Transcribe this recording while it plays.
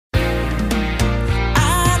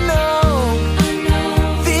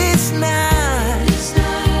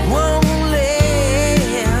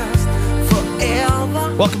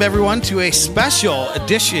Welcome, everyone, to a special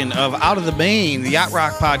edition of Out of the Main, the Yacht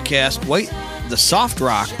Rock podcast. Wait, the Soft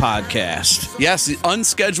Rock podcast. Yes, the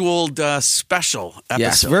unscheduled special episode.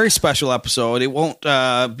 Yes, very special episode. It won't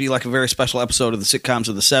be like a very special episode of the sitcoms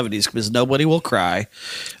of the 70s because nobody will cry.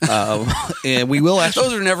 And we will actually...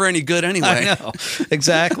 Those are never any good anyway. I know,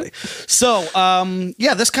 exactly. So,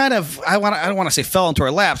 this kind of, I don't want to say fell into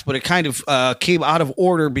our laps, but it kind of came out of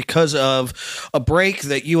order because of a break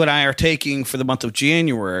that you and I are taking for the month of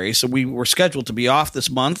January. So we were scheduled to be off this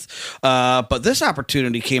month, but this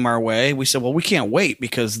opportunity came our way. We said, well, we can't wait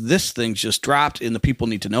because this thing just dropped and the people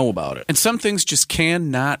need to know about it. And some things just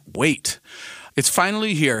cannot wait. It's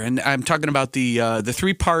finally here, and I'm talking about the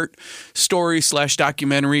 3-part story /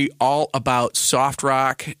 documentary all about soft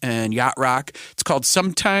rock and yacht rock. It's called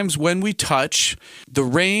Sometimes When We Touch, the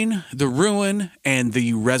Reign, the Ruin, and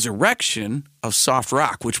the Resurrection of Soft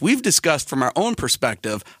Rock, which we've discussed from our own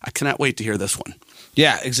perspective. I cannot wait to hear this one.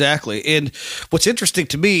 Yeah, exactly. And what's interesting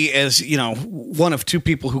to me is, one of two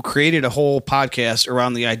people who created a whole podcast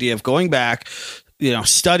around the idea of going back,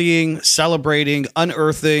 studying, celebrating,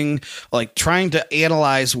 unearthing, like trying to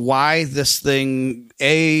analyze why this thing,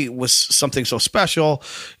 was something so special.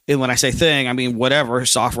 And when I say thing, I mean whatever,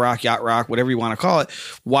 soft rock, yacht rock, whatever you want to call it,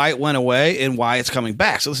 why it went away and why it's coming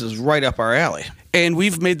back. So this is right up our alley. And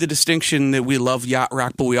we've made the distinction that we love yacht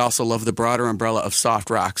rock, but we also love the broader umbrella of soft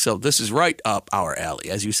rock. So this is right up our alley,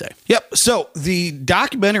 as you say. Yep. So the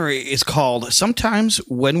documentary is called Sometimes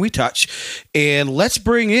When We Touch. And let's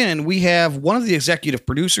bring in, we have one of the executive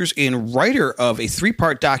producers and writer of a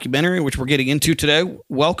 3-part documentary, which we're getting into today.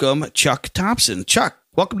 Welcome, Chuck Thompson. Chuck,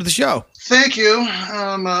 welcome to the show. Thank you.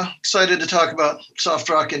 I'm excited to talk about soft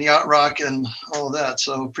rock and yacht rock and all of that.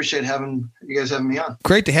 So appreciate you guys having me on.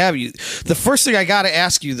 Great to have you. The first thing I got to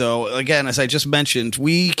ask you, though, again, as I just mentioned,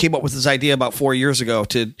 we came up with this idea about 4 years ago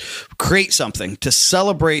to create something to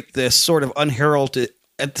celebrate this sort of unheralded,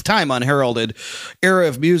 at the time, unheralded era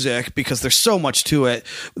of music because there's so much to it.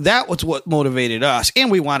 That was what motivated us.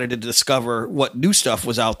 And we wanted to discover what new stuff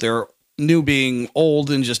was out there. New being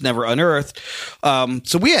old and just never unearthed.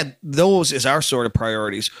 So we had those as our sort of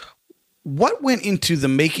priorities. What went into the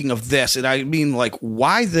making of this? And I mean, like,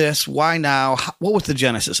 why this? Why now? What was the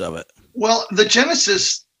genesis of it? Well, the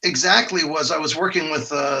genesis exactly was I was working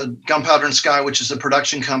with Gunpowder and Sky, which is a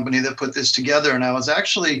production company that put this together. And I was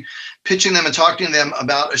actually pitching them and talking to them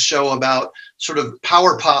about a show about sort of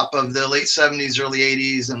power pop of the late 70s, early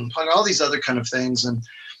 80s, and all these other kind of things. And,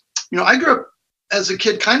 I grew up as a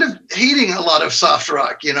kid kind of hating a lot of soft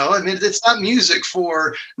rock, I mean, it's not music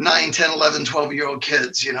for 9, 10, 11, 12-year-old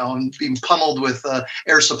kids, and being pummeled with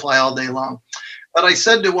Air Supply all day long. But I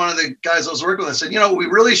said to one of the guys I was working with, I said, what we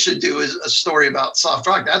really should do is a story about soft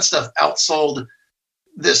rock. That stuff outsold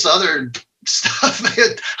this other stuff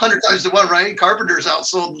 100 times to 1, right? Carpenters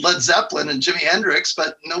outsold Led Zeppelin and Jimi Hendrix,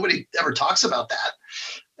 but nobody ever talks about that.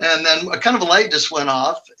 And then a kind of a light just went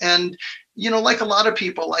off. And, like a lot of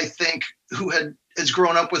people, I think, who has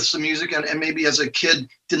grown up with some music and maybe as a kid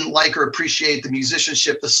didn't like or appreciate the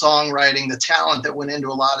musicianship, the songwriting, the talent that went into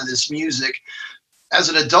a lot of this music. As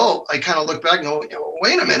an adult, I kind of look back and go,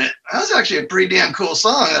 wait a minute, that was actually a pretty damn cool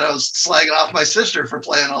song that I was slagging off my sister for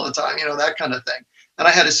playing all the time, that kind of thing. And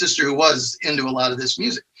I had a sister who was into a lot of this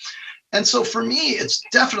music. And so for me, it's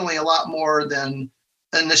definitely a lot more than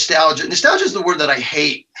a nostalgia. Nostalgia is the word that I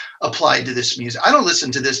hate applied to this music. I don't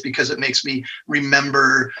listen to this because it makes me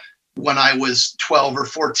remember when I was 12 or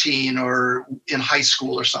 14 or in high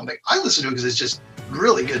school or something. I listen to it because it's just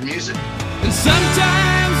really good music. And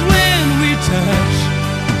sometimes when we touch,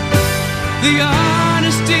 the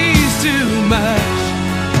honesty's too much,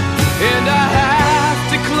 and I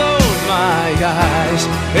have to close my eyes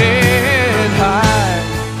and hide.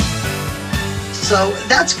 So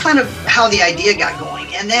that's kind of how the idea got going.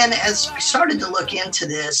 And then as I started to look into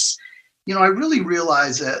this, I really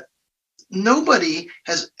realized that nobody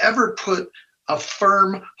has ever put a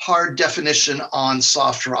firm, hard definition on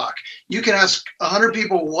soft rock. You can ask 100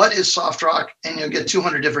 people, what is soft rock? And you'll get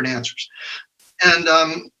 200 different answers.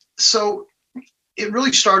 And so it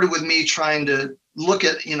really started with me trying to look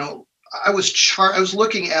at, I was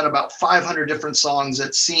looking at about 500 different songs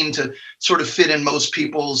that seemed to sort of fit in most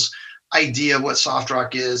people's idea of what soft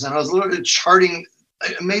rock is. And I was literally charting.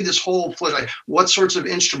 I made this whole flip, like what sorts of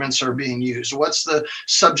instruments are being used? What's the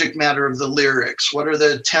subject matter of the lyrics? What are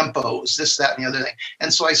the tempos? This, that, and the other thing.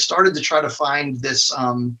 And so I started to try to find this,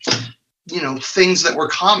 things that were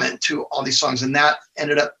common to all these songs. And that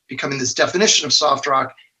ended up becoming this definition of soft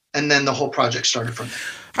rock. And then the whole project started from there.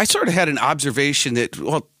 I sort of had an observation that,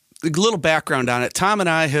 a little background on it. Tom and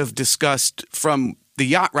I have discussed from the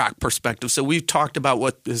yacht rock perspective. So we've talked about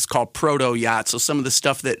what is called proto yacht. So some of the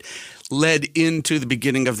stuff that led into the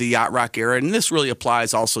beginning of the yacht rock era, and this really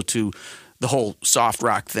applies also to the whole soft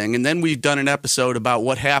rock thing. And then we've done an episode about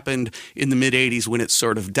what happened in the mid-'80s when it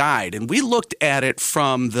sort of died. And we looked at it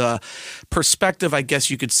from the perspective, I guess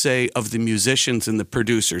you could say, of the musicians and the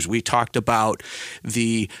producers. We talked about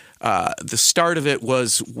the start of it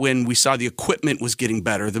was when we saw the equipment was getting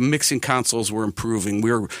better. The mixing consoles were improving.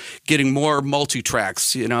 We were getting more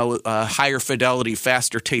multi-tracks, higher fidelity,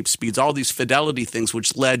 faster tape speeds, all these fidelity things,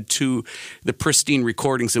 which led to the pristine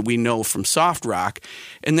recordings that we know from soft rock.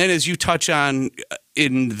 And then as you touch on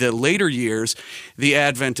in the later years, the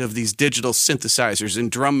advent of these digital synthesizers and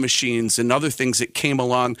drum machines and other things that came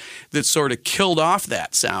along that sort of killed off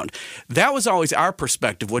that sound. That was always our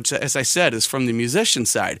perspective, which, as I said, is from the musician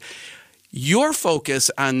side. Your focus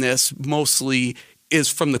on this mostly is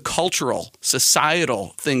from the cultural,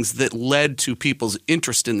 societal things that led to people's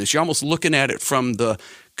interest in this. You're almost looking at it from the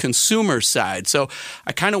consumer side. So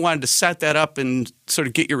I kind of wanted to set that up and sort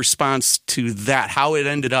of get your response to that, how it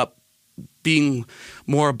ended up being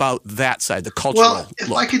more about that side, the cultural Well, if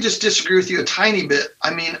look. I could just disagree with you a tiny bit,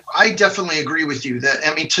 I definitely agree with you that,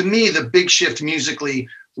 to me, the big shift musically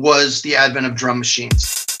was the advent of drum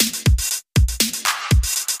machines,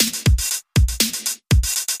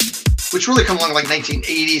 which really come along like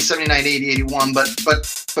 1980, 79, 80, 81,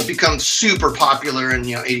 but become super popular in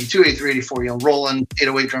 82, 83, 84, Roland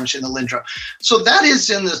 808 drum machine, the Linn drum. So that is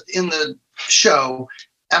in the show,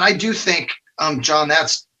 and I do think, John,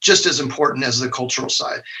 that's just as important as the cultural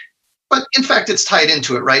side. But in fact, it's tied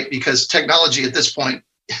into it, right? Because technology at this point,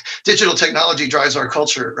 digital technology drives our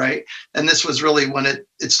culture, right? And this was really when it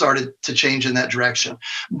started to change in that direction.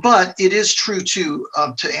 But it is true too,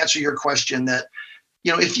 to answer your question, that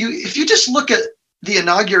if you just look at the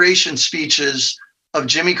inauguration speeches of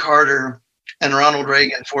Jimmy Carter and Ronald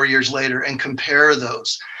Reagan 4 years later and compare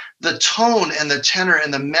those, the tone and the tenor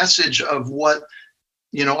and the message of what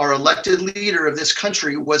our elected leader of this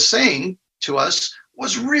country was saying to us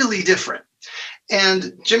was really different.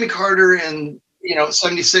 And Jimmy Carter in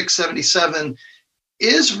 76, 77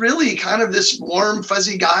 is really kind of this warm,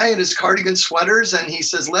 fuzzy guy in his cardigan sweaters. And he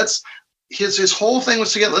says, his whole thing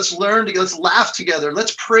was together. Let's learn together. Let's laugh together.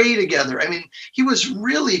 Let's pray together. He was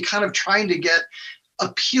really kind of trying to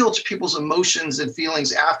appeal to people's emotions and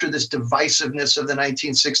feelings after this divisiveness of the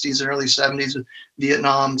 1960s and early 70s,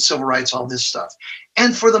 Vietnam, civil rights, all this stuff.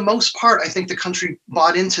 And for the most part, I think the country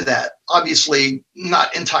bought into that. Obviously,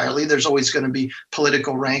 not entirely. There's always going to be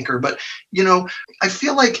political rancor. But, I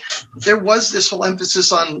feel like there was this whole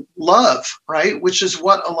emphasis on love, right? Which is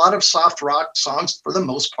what a lot of soft rock songs, for the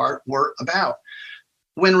most part, were about.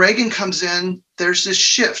 When Reagan comes in, there's this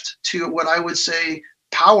shift to what I would say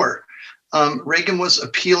power. Reagan was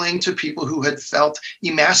appealing to people who had felt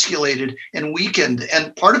emasculated and weakened,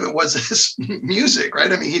 and part of it was this music, right?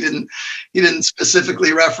 He didn't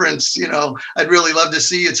specifically reference, I'd really love to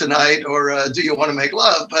see you tonight, or do you want to make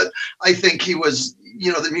love? But I think he was,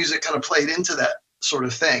 the music kind of played into that sort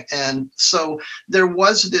of thing, and so there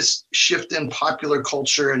was this shift in popular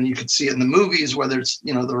culture, and you could see it in the movies, whether it's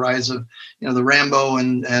the rise of the Rambo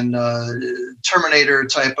and Terminator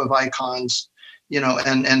type of icons.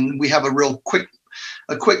 And we have a quick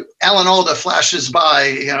Alan Alda flashes by,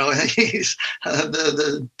 he's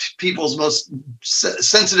the people's most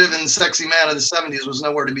sensitive and sexy man of the 70s, was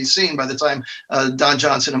nowhere to be seen by the time Don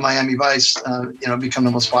Johnson and Miami Vice, become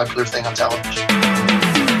the most popular thing on television.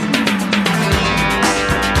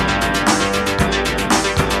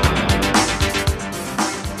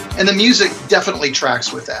 And the music definitely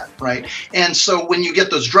tracks with that, right? And so when you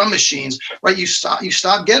get those drum machines, right, you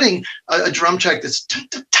stop getting a drum track that's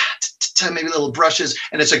maybe little brushes,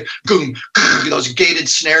 and it's like boom, those gated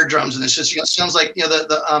snare drums, and it's just it sounds like one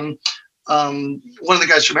of the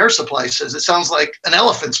guys from Air Supply says it sounds like an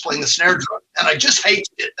elephant's playing the snare drum, and I just hate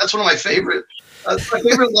it. That's one of my favorite. My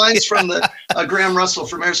favorite lines from the Graham Russell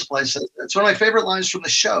from Air Supply says it's one of my favorite lines from the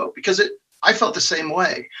show, because I felt the same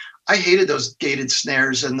way. I hated those gated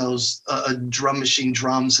snares and those drum machine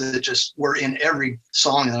drums that just were in every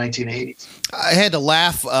song in the 1980s. I had to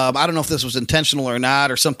laugh. I don't know if this was intentional or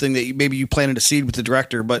not, or something that maybe you planted a seed with the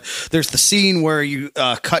director, but there's the scene where you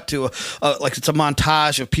cut to like it's a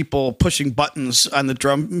montage of people pushing buttons on the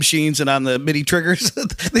drum machines and on the MIDI triggers.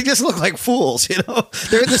 They just look like fools, They're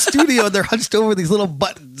in the studio and they're hunched over these little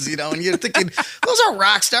buttons, and you're thinking those are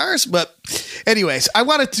rock stars. But anyways, I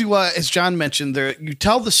wanted to, as John mentioned, you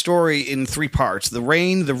tell the story in three parts: the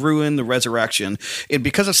reign, the ruin, the resurrection. And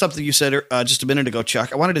because of something you said just a minute ago,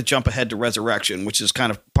 Chuck, I wanted to jump ahead to resurrection, which is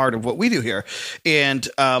kind of part of what we do here. And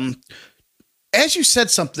As you said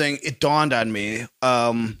something, it dawned on me.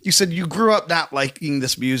 You said you grew up not liking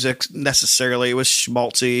this music necessarily. It was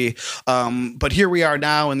schmaltzy. But here we are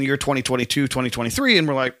now in the year 2022, 2023, and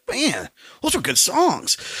we're like, man, those are good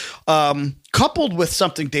songs. Coupled with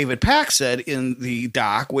something David Pack said in the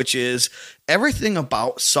doc, which is everything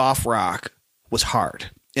about soft rock was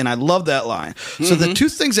hard. And I love that line. Mm-hmm. So the two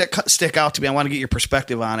things that stick out to me, I want to get your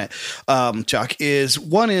perspective on it, Chuck, is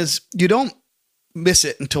one is you don't miss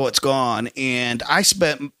it until it's gone. And I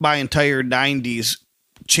spent my entire 90s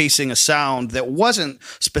chasing a sound that wasn't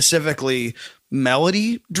specifically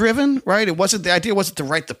melody driven, right? The idea wasn't to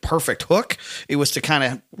write the perfect hook. It was to kind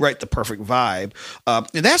of write the perfect vibe.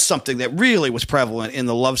 And that's something that really was prevalent in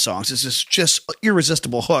the love songs. It's this just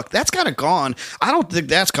irresistible hook. That's kind of gone. I don't think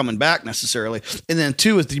that's coming back necessarily. And then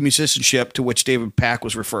two is the musicianship to which David Pack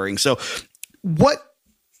was referring. So what,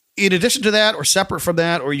 in addition to that, or separate from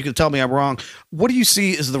that, or you can tell me I'm wrong, what do you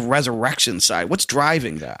see as the resurrection side? What's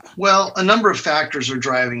driving that? Well, a number of factors are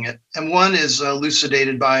driving it. And one is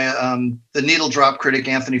elucidated by the needle drop critic,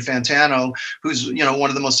 Anthony Fantano, who's, one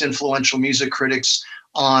of the most influential music critics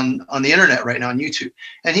on the internet right now on YouTube.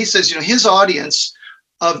 And he says, his audience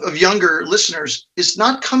of younger listeners is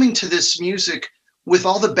not coming to this music with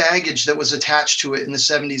all the baggage that was attached to it in the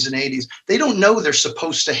 70s and 80s. They don't know they're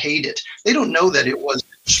supposed to hate it. They don't know that it was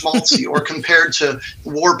schmaltzy or compared to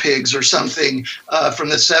War Pigs or something from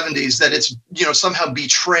the 70s, that it's, somehow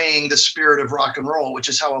betraying the spirit of rock and roll, which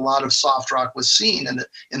is how a lot of soft rock was seen in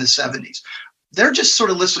the 70s. They're just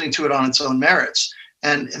sort of listening to it on its own merits,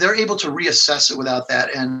 and they're able to reassess it without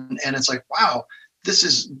that. And it's like, wow, this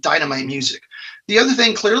is dynamite music. The other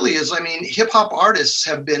thing clearly is, hip hop artists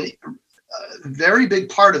have been a very big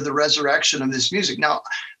part of the resurrection of this music. Now,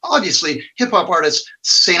 obviously, hip hop artists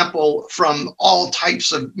sample from all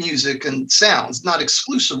types of music and sounds, not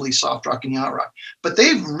exclusively soft rock and yacht rock, but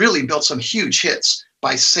they've really built some huge hits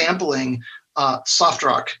by sampling soft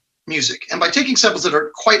rock music and by taking samples that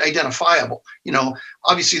are quite identifiable.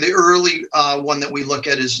 Obviously the early one that we look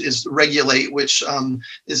at is Regulate, which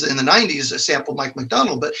is in the 90s, sampled Mike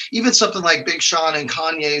McDonald, but even something like Big Sean and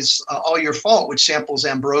Kanye's All Your Fault, which samples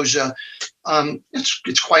Ambrosia,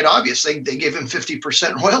 it's quite obvious. They gave him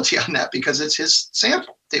 50% royalty on that because it's his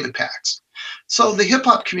sample, David Pack's. So the hip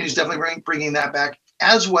hop community is definitely bringing that back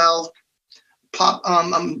as well. Pop,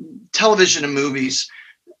 television and movies.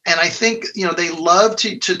 And I think, they love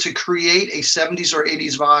to create a 70s or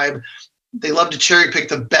 80s vibe. They love to cherry pick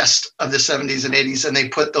the best of the 70s and 80s, and they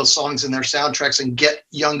put those songs in their soundtracks and get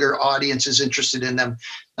younger audiences interested in them.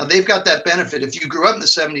 Now, they've got that benefit. If you grew up in the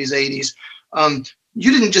 70s, 80s,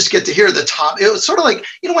 you didn't just get to hear the top. It was sort of like,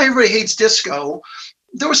 why everybody hates disco.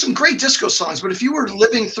 There were some great disco songs, but if you were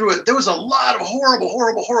living through it, there was a lot of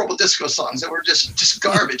horrible disco songs that were just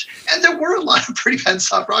garbage. And there were a lot of pretty bad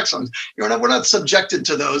soft rock songs. We're not subjected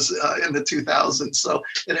to those in the 2000s. So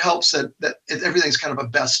it helps that everything's kind of a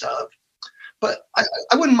best of. But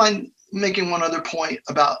I wouldn't mind making one other point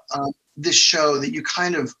about this show that you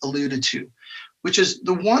kind of alluded to, which is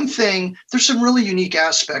the one thing, there's some really unique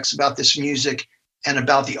aspects about this music and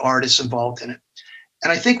about the artists involved in it.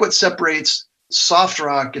 And I think what separates soft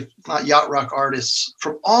rock, if not yacht rock artists,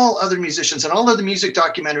 from all other musicians and all other music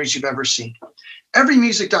documentaries you've ever seen. Every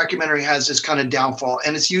music documentary has this kind of downfall,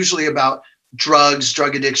 and it's usually about drugs,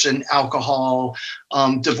 drug addiction, alcohol,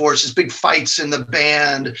 divorces, big fights in the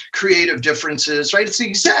band, creative differences, right? It's the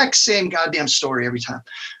exact same goddamn story every time.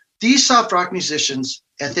 These soft rock musicians,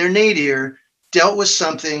 at their nadir, dealt with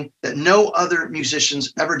something that no other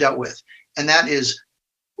musicians ever dealt with, and that is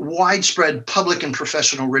widespread public and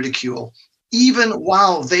professional ridicule. Even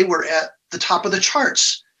while they were at the top of the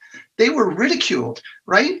charts, they were ridiculed,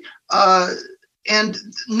 right? And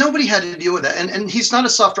nobody had to deal with that. And he's not a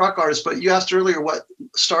soft rock artist, but you asked earlier what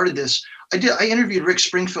started this. I interviewed Rick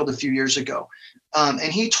Springfield a few years ago, and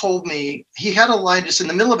he told me, he had a line just in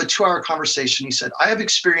the middle of a 2-hour conversation. He said, I have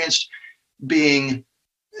experienced being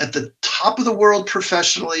at the top of the world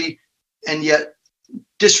professionally and yet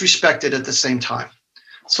disrespected at the same time.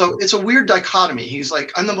 So it's a weird dichotomy. He's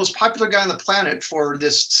like, I'm the most popular guy on the planet for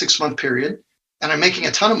this 6-month period, and I'm making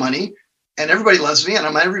a ton of money, and everybody loves me, and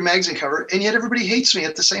I'm on every magazine cover, and yet everybody hates me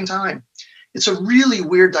at the same time. It's a really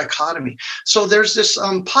weird dichotomy. So there's this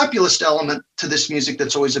populist element to this music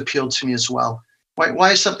that's always appealed to me as well.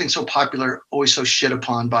 Why is something so popular always so shit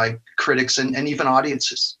upon by critics and even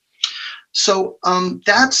audiences? So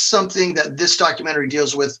that's something that this documentary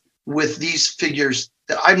deals with with these figures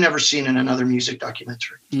that I've never seen in another music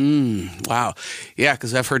documentary. Wow. Yeah,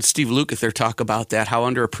 because I've heard Steve Lukather talk about that, how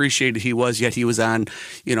underappreciated he was, yet he was on,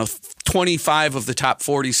 25 of the top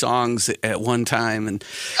 40 songs at one time. And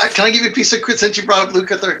can I give you a piece of quiz since you brought up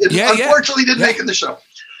Lukather? Unfortunately, didn't make it in the show.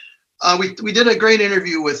 We did a great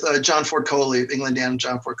interview with John Ford Coley, England Dan and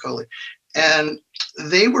John Ford Coley. And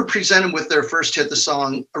they were presented with their first hit, the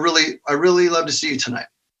song, I Really Love to See You Tonight.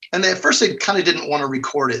 And at first they kind of didn't want to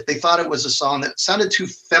record it. They thought it was a song that sounded too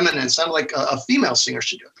feminine, sounded like a female singer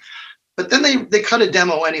should do it. But then they cut a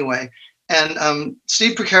demo anyway. And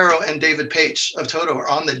Steve Porcaro and David Paich of Toto are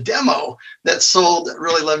on the demo that sold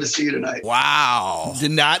Really Love to See You Tonight. Wow.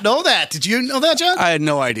 Did not know that. Did you know that, John? I had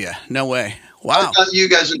no idea. No way. Wow. I thought you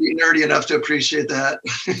guys would be nerdy enough to appreciate that.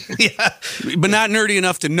 Yeah. But not nerdy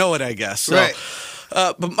enough to know it, I guess. So, right.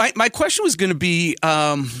 But my question was going to be,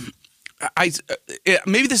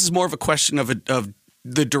 maybe this is more of a question of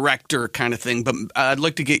the director kind of thing, but I'd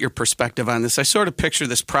like to get your perspective on this. I sort of picture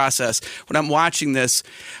this process when I'm watching this.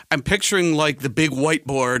 I'm picturing like the big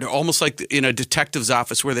whiteboard, almost like in a detective's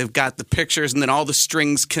office where they've got the pictures and then all the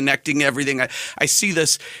strings connecting everything. I see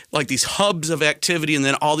this like these hubs of activity and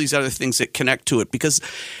then all these other things that connect to it, because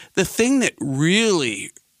the thing that really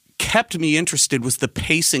kept me interested was the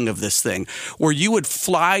pacing of this thing, where you would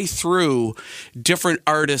fly through different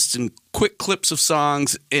artists and quick clips of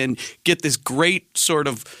songs and get this great sort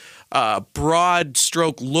of broad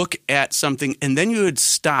stroke look at something, and then you would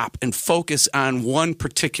stop and focus on one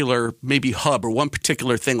particular maybe hub or one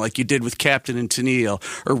particular thing, like you did with Captain and Tennille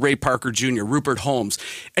or Ray Parker Jr., Rupert Holmes.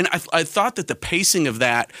 And I thought that the pacing of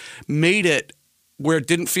that made it where it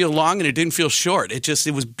didn't feel long and it didn't feel short. It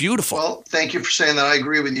was beautiful. Well, thank you for saying that. I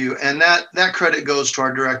agree with you. And that credit goes to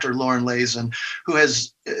our director, Lauren Lazen,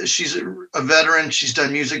 she's a veteran. She's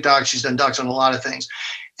done music docs. She's done docs on a lot of things.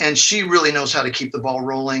 And she really knows how to keep the ball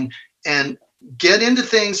rolling and get into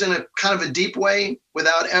things in a kind of a deep way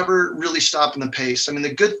without ever really stopping the pace. I mean,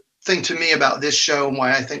 the good thing to me about this show and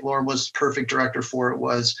why I think Lauren was the perfect director for it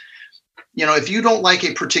was, if you don't like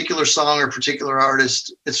a particular song or particular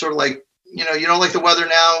artist, it's sort of like, you don't like the weather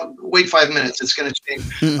now, wait 5 minutes, it's going to change.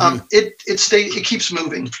 It keeps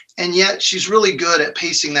moving. And yet she's really good at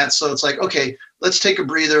pacing that. So it's like, okay, let's take a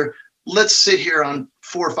breather. Let's sit here on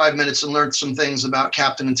 4 or 5 minutes and learn some things about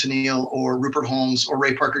Captain and Tennille or Rupert Holmes or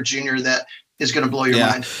Ray Parker Jr. that is going to blow your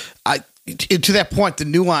mind. To that point, the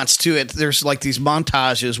nuance to it, there's like these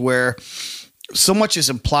montages where so much is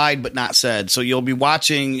implied but not said. So you'll be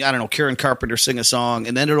watching, I don't know, Karen Carpenter sing a song,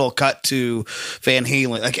 and then it'll cut to Van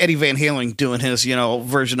Halen, like Eddie Van Halen doing his,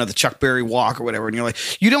 version of the Chuck Berry walk or whatever. And you're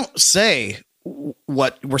like, you don't say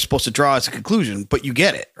what we're supposed to draw as a conclusion, but you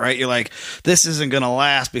get it, right? You're like, this isn't going to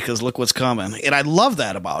last because look what's coming. And I love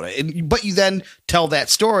that about it. But you then tell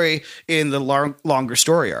that story in the longer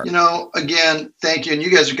story arc. Again, thank you. And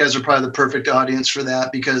you guys are probably the perfect audience for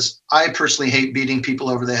that, because I personally hate beating people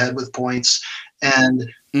over the head with points. And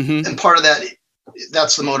part of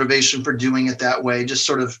that's the motivation for doing it that way. Just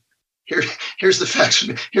sort of here's the facts.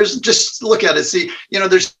 Just look at it. See,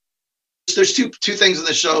 there's two things in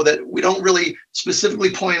the show that we don't really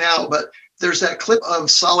specifically point out, but there's that clip of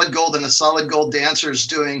Solid Gold and the Solid Gold dancers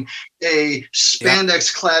doing a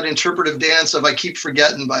spandex-clad interpretive dance of I Keep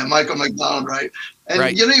Forgetting by Michael McDonald, right?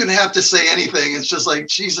 And you don't even have to say anything. It's just like,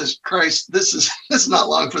 Jesus Christ, this is not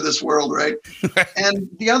long for this world, right? And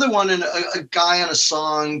the other one, a guy on a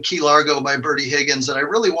song, Key Largo by Bertie Higgins, that I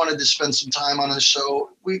really wanted to spend some time on the show.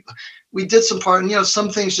 We did some part, and some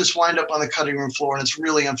things just wind up on the cutting room floor, and it's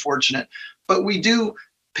really unfortunate. But we do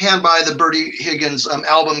pan by the Bertie Higgins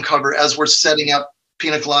album cover as we're setting up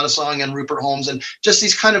Pina Colada Song and Rupert Holmes, and just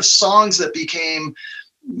these kind of songs that became,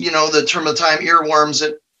 the term of the time, earworms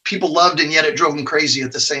that people loved, and yet it drove them crazy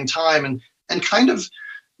at the same time. And kind of,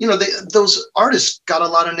 those artists got a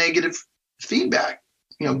lot of negative feedback,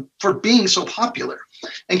 for being so popular.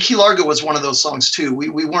 And Key Largo was one of those songs too. We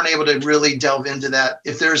weren't able to really delve into that.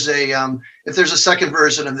 If there's a second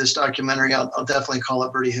version of this documentary, I'll definitely call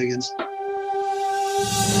it Bertie Higgins.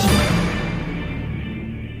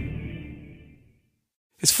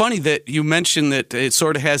 It's funny that you mentioned that it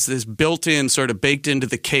sort of has this built-in, sort of baked into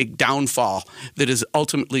the cake downfall that is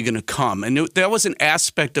ultimately going to come. And that was an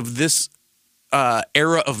aspect of this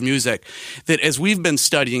era of music that, as we've been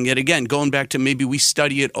studying it, again, going back to maybe we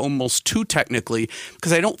study it almost too technically,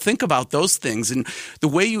 because I don't think about those things. And the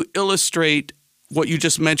way you illustrate what you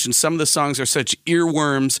just mentioned, some of the songs are such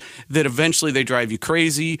earworms that eventually they drive you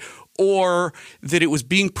crazy, or that it was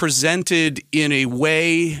being presented in a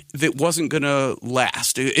way that wasn't going to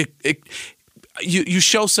last. you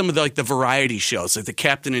show some of the variety shows, like the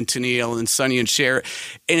Captain and Tennille and Sonny and Cher,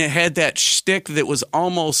 and it had that shtick that was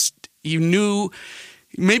almost, you knew,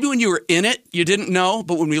 maybe when you were in it, you didn't know,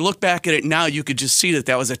 but when we look back at it now, you could just see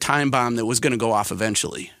that was a time bomb that was going to go off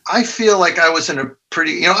eventually. I feel like I was in a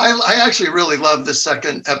pretty, I actually really love the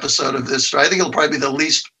second episode of this story. I think it'll probably be the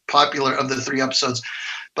least popular of the 3 episodes.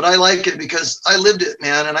 But I like it because I lived it,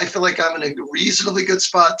 man. And I feel like I'm in a reasonably good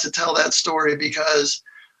spot to tell that story because,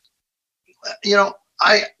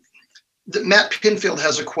 Matt Pinfield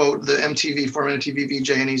has a quote, the former MTV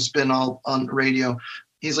VJ, and he's been all on radio.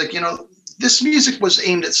 He's like, this music was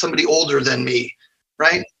aimed at somebody older than me,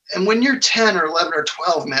 right? And when you're 10 or 11 or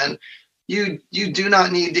 12, man, you do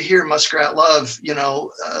not need to hear Muskrat Love,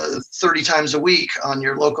 30 times a week on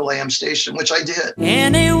your local AM station, which I did.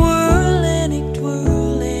 And a whirl and a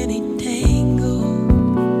twirl and a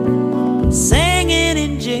tango, singing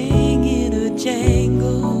and jinging a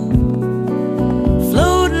jangle,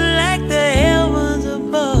 floating like the heavens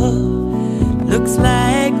above, looks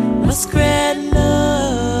like muskrat love.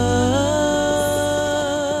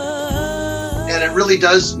 And it really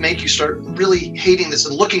does make you start really hating this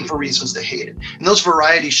and looking for reasons to hate it. And those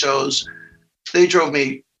variety shows, they drove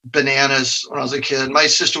me bananas when I was a kid. My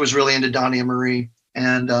sister was really into Donnie and Marie,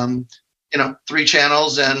 and 3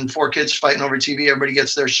 channels and 4 kids fighting over TV. Everybody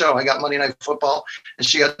gets their show. I got Monday Night Football, and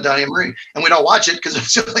she got Donnie and Marie, and we'd all watch it because it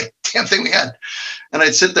was the only damn thing we had. And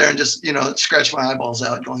I'd sit there and just scratch my eyeballs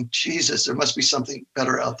out, going, Jesus, there must be something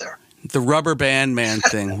better out there. The rubber band man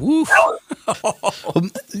thing. Woo.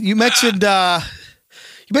 You mentioned Matt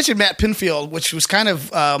Pinfield, which was kind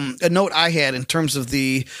of a note I had in terms of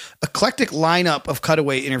the eclectic lineup of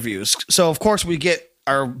cutaway interviews. So, of course, we get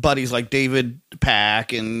our buddies like David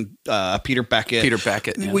Pack and Peter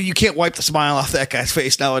Beckett. Yeah. Well, you can't wipe the smile off that guy's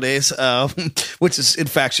face nowadays, which is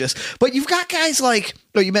infectious. But you've got guys like,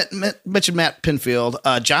 you mentioned Matt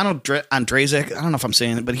Pinfield, John Ondrasik. I don't know if I'm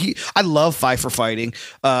saying it, but I love Five for Fighting.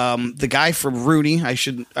 The guy from Rooney, I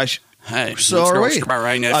should. Hey, so are we.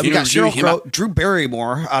 Right now. You got Drew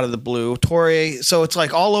Barrymore out of the blue, Torre. So it's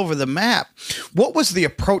like all over the map. What was the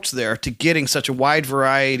approach there to getting such a wide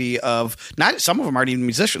variety of, not some of them aren't even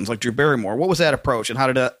musicians like Drew Barrymore. What was that approach and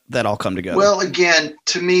how did that all come together? Well, again,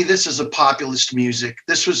 to me, this is a populist music.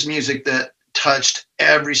 This was music that touched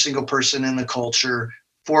every single person in the culture,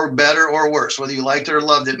 for better or worse. Whether you liked it or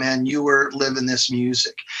loved it, man, you were living this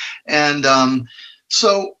music. And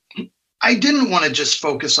so I didn't want to just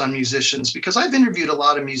focus on musicians because I've interviewed a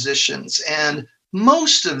lot of musicians and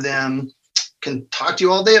most of them can talk to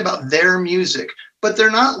you all day about their music, but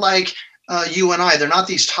they're not like you and I. They're not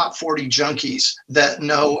these top 40 junkies that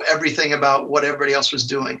know everything about what everybody else was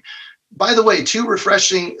doing. By the way, 3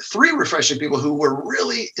 refreshing people who were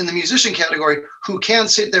really in the musician category who can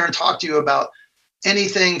sit there and talk to you about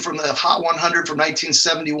anything from the Hot 100 from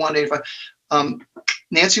 1971 to 85.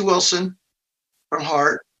 Nancy Wilson from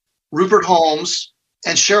Heart, Rupert Holmes,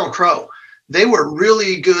 and Sheryl Crow. They were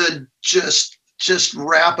really good, just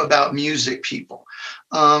rap about music people.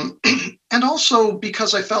 And also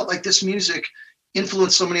because I felt like this music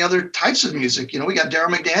influenced so many other types of music. We got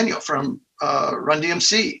Darryl McDaniel from Run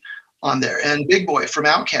DMC on there and Big Boy from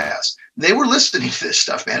Outkast. They were listening to this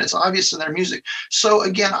stuff, man. It's obvious in their music. So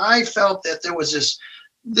again, I felt that there was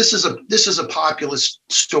this is a populist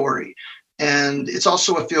story. And it's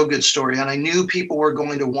also a feel-good story. And I knew people were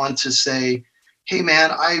going to want to say, hey, man,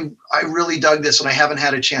 I really dug this, and I haven't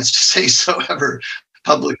had a chance to say so ever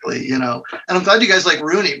publicly, And I'm glad you guys like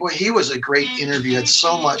Rooney. Boy, he was a great interview. Had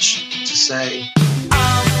so much to say.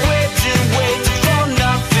 I'm waiting for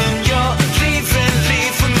nothing. You're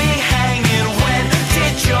leaving me hanging. When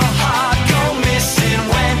did your heart go missing?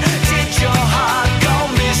 When did your heart go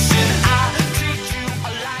missing? I treat you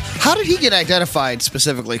like... How did he get identified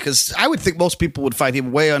specifically? Because I would think most people would find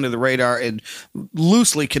him way under the radar and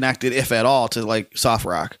loosely connected, if at all, to like soft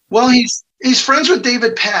rock. Well, he's friends with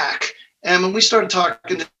David Pack. And when we started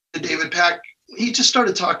talking to David Pack, he just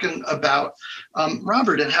started talking about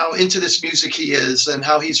Robert and how into this music he is and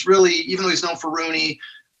how he's really, even though he's known for Rooney,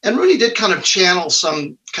 and Rooney did kind of channel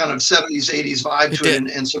some kind of 70s, 80s vibe to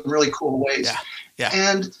it in some really cool ways. Yeah.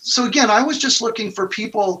 And so, again, I was just looking for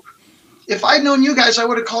people. If I'd known you guys, I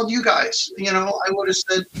would have called you guys. I would have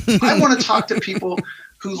said, I want to talk to people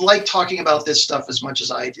who like talking about this stuff as much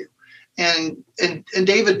as I do. And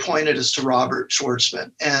David pointed us to Robert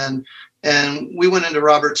Schwartzman. And we went into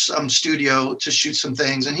Robert's studio to shoot some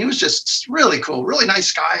things. And he was just really cool, really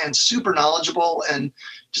nice guy and super knowledgeable and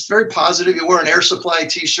just very positive. He wore an Air Supply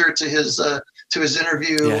T-shirt to his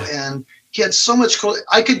interview. Yeah. And he had so much cool.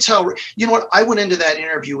 I could tell, you know what? I went into that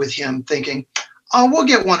interview with him thinking, oh, we'll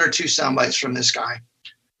get 1 or 2 sound bites from this guy.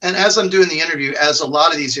 And as I'm doing the interview, as a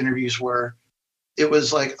lot of these interviews were, it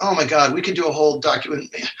was like, oh my God, we could do a whole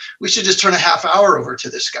document. We should just turn a half hour over to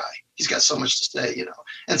this guy. He's got so much to say, you know?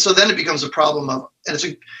 And so then it becomes a problem of, and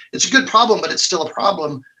it's a good problem, but it's still a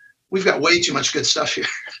problem. We've got way too much good stuff here.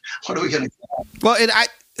 What are we going to do? Well,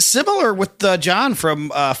 similar with John from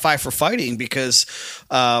Five for Fighting, because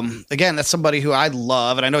again, that's somebody who I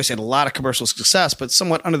love, and I know he's had a lot of commercial success, but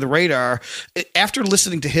somewhat under the radar. After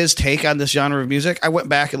listening to his take on this genre of music, I went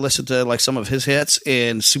back and listened to like some of his hits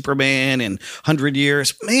in Superman and 100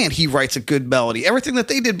 Years. Man, he writes a good melody. Everything that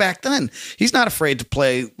they did back then, he's not afraid to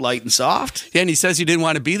play light and soft. Yeah, and he says he didn't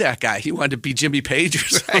want to be that guy. He wanted to be Jimmy Page or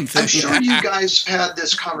something. I'm sure you guys had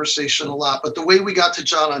this conversation a lot, but the way we got to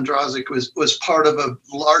John Ondrazik was part of a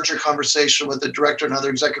larger conversation with the director and other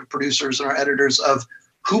executive producers and our editors of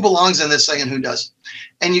who belongs in this thing and who doesn't.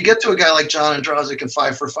 And you get to a guy like John Ondrazik and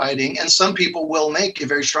Five for Fighting, and some people will make a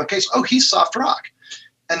very strong case. Oh, he's soft rock.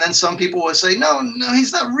 And then some people will say, no,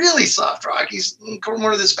 he's not really soft rock. He's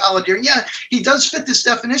more of this balladeer. Yeah, he does fit this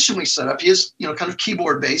definition we set up. He is, you know, kind of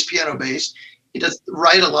keyboard based, piano based. He does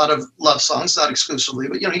write a lot of love songs, not exclusively,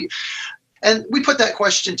 but, you know, and we put that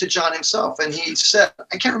question to John himself, and he said,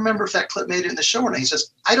 I can't remember if that clip made it in the show or not. He says,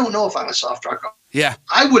 I don't know if I'm a soft rock artist. Yeah.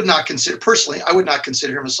 I would not consider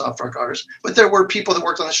him a soft rock artist, but there were people that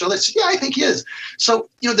worked on the show that said, yeah, I think he is. So,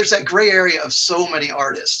 you know, there's that gray area of so many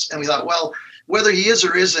artists. And we thought, well, whether he is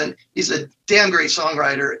or isn't, he's a damn great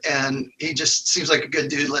songwriter, and he just seems like a good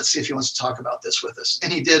dude. Let's see if he wants to talk about this with us.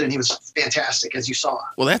 And he did, and he was fantastic, as you saw.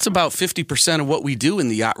 Well, that's about 50% of what we do in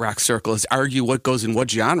the yacht rock circle is argue what goes in what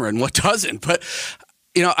genre and what doesn't. But,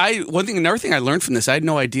 you know, another thing I learned from this, I had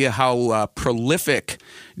no idea how prolific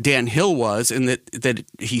Dan Hill was, and that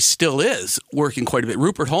he still is working quite a bit.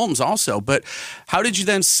 Rupert Holmes also. But how did you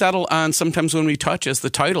then settle on Sometimes When We Touch as the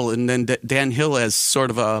title, and then Dan Hill as sort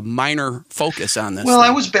of a minor focus on this? Well, I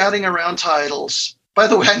was batting around titles. By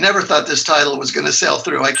the way, I never thought this title was going to sail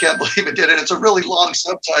through. I can't believe it did. And it's a really long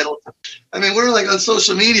subtitle. I mean, we're like on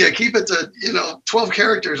social media. Keep it to, 12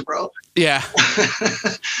 characters, bro. Yeah.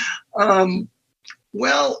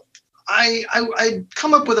 Well, I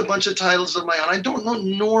come up with a bunch of titles of my own. I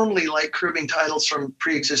don't normally like cribbing titles from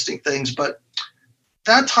pre-existing things, but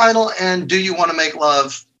that title and Do You Want to Make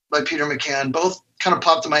Love by Peter McCann both kind of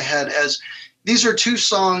popped in my head as these are two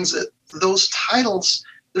songs that those titles,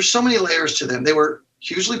 there's so many layers to them. They were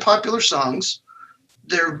hugely popular songs.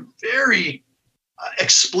 They're very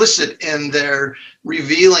explicit in their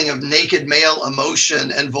revealing of naked male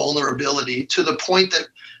emotion and vulnerability to the point that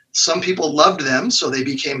some people loved them, so they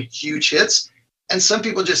became huge hits, and some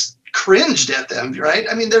people just cringed at them, right?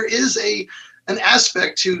 I mean, there is an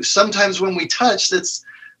aspect to Sometimes When We Touch that's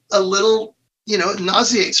a little,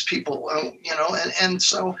 nauseates people, and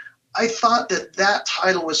so I thought that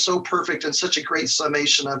title was so perfect and such a great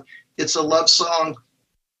summation of it's a love song.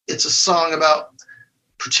 It's a song about,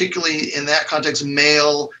 particularly in that context,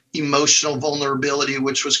 male emotional vulnerability,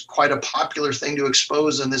 which was quite a popular thing to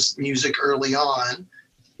expose in this music early on.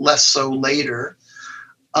 Less so later.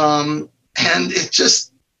 And it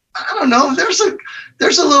just, I don't know, there's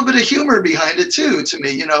a little bit of humor behind it too, to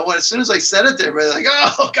me, when as soon as I said it, everybody's like,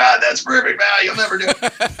 oh God, that's perfect. You'll never do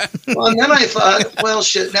it. Well, and then I thought, well,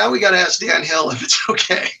 shit, now we got to ask Dan Hill if it's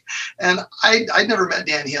okay. And I'd never met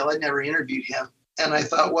Dan Hill. I'd never interviewed him. And I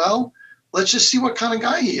thought, well, let's just see what kind of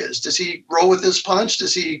guy he is. Does he roll with his punch?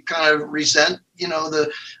 Does he kind of resent,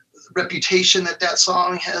 the reputation that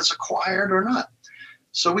song has acquired or not?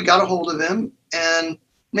 So we got a hold of him, and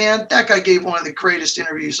man, that guy gave one of the greatest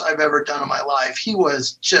interviews I've ever done in my life. He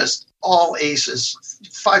was just all aces,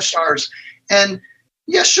 5 stars. And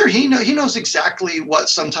yeah, sure, he knows exactly what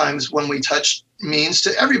Sometimes When We Touch means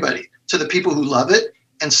to everybody, to the people who love it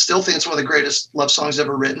and still think it's one of the greatest love songs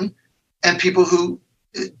ever written, and people who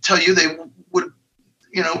tell you they would,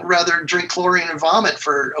 rather drink chlorine and vomit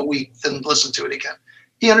for a week than listen to it again.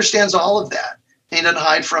 He understands all of that. He doesn't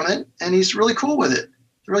hide from it, and he's really cool with it.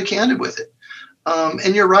 Really candid with it.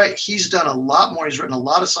 And you're right. He's done a lot more. He's written a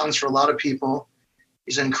lot of songs for a lot of people.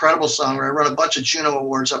 He's an incredible songwriter. Won a bunch of Juno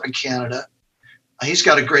Awards up in Canada. He's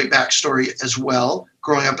got a great backstory as well,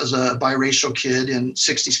 growing up as a biracial kid in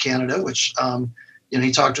 60s Canada, which,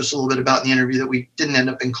 he talked to us a little bit about in the interview that we didn't end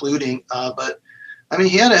up including. But I mean,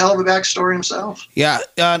 he had a hell of a backstory himself. Yeah.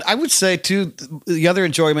 I would say, too, the other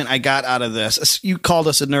enjoyment I got out of this, you called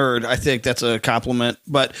us a nerd. I think that's a compliment.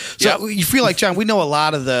 But so You feel like, John, we know a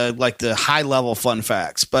lot of the high level fun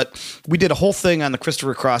facts, but we did a whole thing on the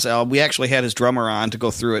Christopher Cross album. We actually had his drummer on to go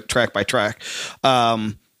through it track by track.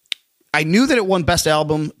 I knew that it won Best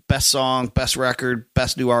Album, Best Song, Best Record,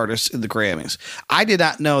 Best New Artist in the Grammys. I did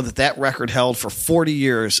not know that record held for 40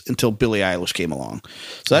 years until Billie Eilish came along.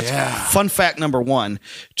 So that's fun fact number one.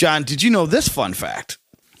 John, did you know this fun fact?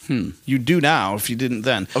 You do now if you didn't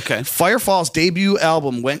then. Okay. Firefall's debut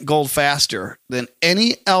album went gold faster than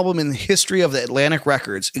any album in the history of the Atlantic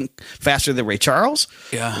Records, faster than Ray Charles,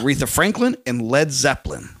 Aretha Franklin, and Led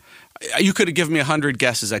Zeppelin. You could have given me 100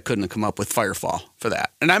 guesses. I couldn't have come up with Firefall for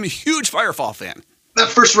that. And I'm a huge Firefall fan. That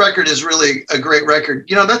first record is really a great record.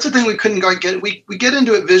 You know, that's the thing we couldn't quite get. We get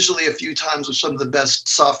into it visually a few times with some of the best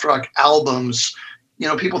soft rock albums. You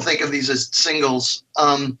know, people think of these as singles.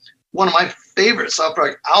 One of my favorite soft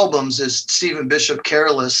rock albums is Stephen Bishop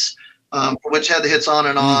Careless, which had the hits On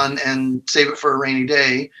and On and Save It for a Rainy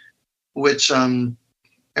Day, which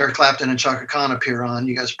Eric Clapton and Chaka Khan appear on.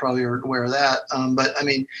 You guys probably are aware of that. But I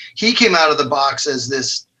mean, he came out of the box as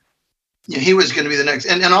this, you know, he was going to be the next,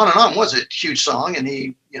 and On and On was a huge song. And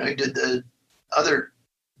he did the other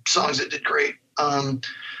songs that did great.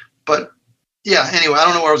 But yeah, anyway, I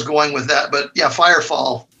don't know where I was going with that, but yeah,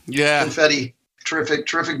 Firefall, Confetti. Terrific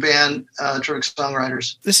band, terrific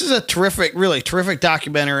songwriters. This is a really terrific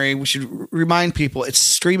documentary. We should remind people it's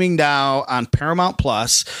streaming now on Paramount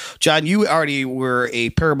Plus. John, you already were a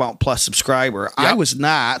Paramount Plus subscriber. Yep. I was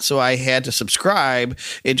not, so I had to subscribe.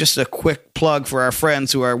 And just a quick plug for our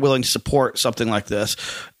friends who are willing to support something like this.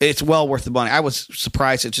 It's well worth the money. I was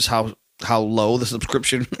surprised at just how low the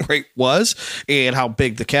subscription rate was and how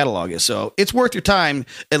big the catalog is. So it's worth your time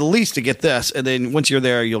at least to get this. And then once you're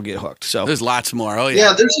there, you'll get hooked. So there's lots more. Oh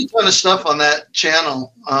yeah. There's a ton of stuff on that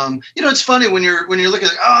channel. It's funny when you're looking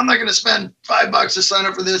at, I'm not going to spend $5 to sign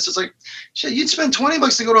up for this. It's like, shit, you'd spend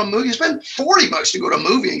 $20 to go to a movie. You spend $40 to go to a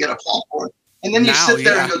movie and get a popcorn. And then you sit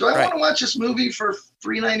there and go, do I want to watch this movie for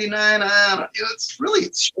 $3.99? I don't know. It's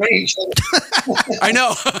really strange. I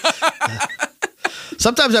know.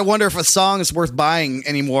 Sometimes I wonder if a song is worth buying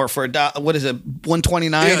anymore for what is it,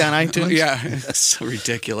 $129 on iTunes? Yeah, it's so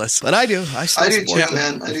ridiculous. But I do. I do too,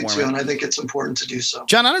 man. I do too, and I think it's important to do so.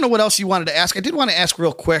 John, I don't know what else you wanted to ask. I did want to ask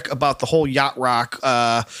real quick about the whole yacht rock.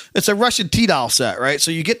 It's a Russian T-Doll set, right? So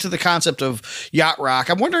you get to the concept of yacht rock.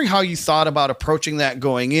 I'm wondering how you thought about approaching that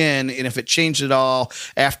going in, and if it changed at all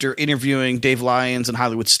after interviewing Dave Lyons and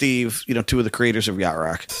Hollywood Steve, two of the creators of yacht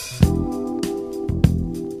rock.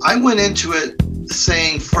 I went into it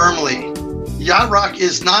saying firmly, yacht rock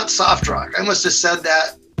is not soft rock. I must have said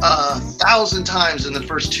that 1,000 times in the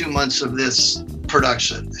first 2 months of this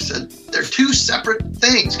production. I said, they're two separate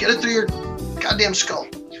things. Get it through your goddamn skull.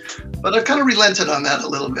 But I've kind of relented on that a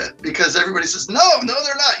little bit because everybody says, no,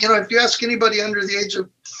 they're not. If you ask anybody under the age of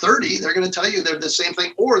 30, they're going to tell you they're the same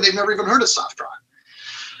thing, or they've never even heard of soft rock.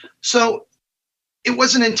 So it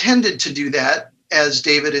wasn't intended to do that, as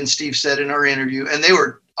David and Steve said in our interview, and they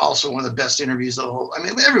were also one of the best interviews of the whole. I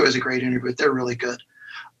mean, everybody's a great interview, but they're really good.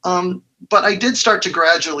 But I did start to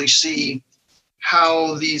gradually see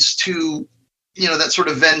how these two, that sort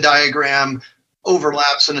of Venn diagram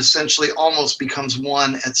overlaps and essentially almost becomes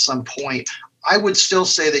one at some point. I would still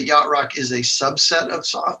say that yacht rock is a subset of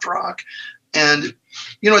soft rock. And,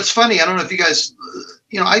 it's funny. I don't know if you guys,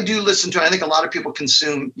 I do listen to it. I think a lot of people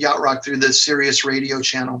consume yacht rock through the Sirius radio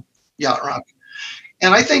channel, Yacht Rock.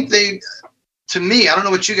 And I think to me, I don't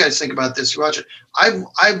know what you guys think about this. You watch it.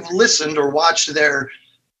 I've listened or watched their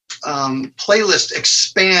playlist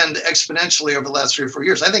expand exponentially over the last 3 or 4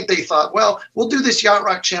 years. I think they thought, well, we'll do this Yacht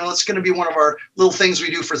Rock channel. It's going to be one of our little things we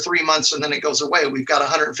do for 3 months, and then it goes away. We've got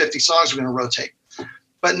 150 songs we're going to rotate.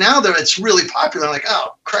 But now that it's really popular, I'm like,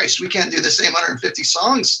 oh, Christ, we can't do the same 150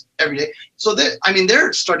 songs every day. So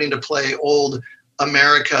they're starting to play old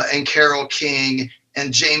America and Carole King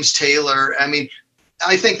and James Taylor. I mean,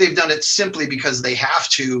 I think they've done it simply because they have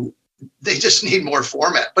to. They just need more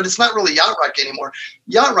format. But it's not really Yacht Rock anymore.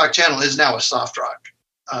 Yacht Rock channel is now a soft rock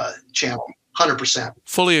channel, 100%.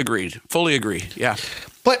 Fully agreed. Yeah.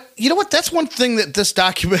 But you know what? That's one thing that this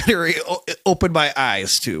documentary opened my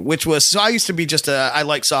eyes to, which was, so I used to be I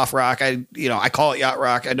like soft rock. I call it yacht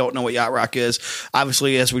rock. I don't know what yacht rock is.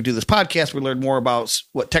 Obviously, as we do this podcast, we learn more about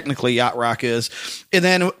what technically yacht rock is. And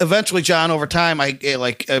then eventually, John, over time,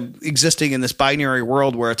 existing in this binary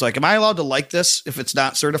world where it's like, am I allowed to like this if it's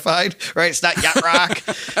not certified? Right? It's not yacht rock.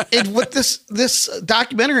 And what this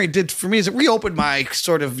documentary did for me is it reopened my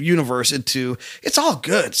sort of universe into, it's all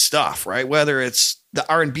good stuff, right? Whether it's the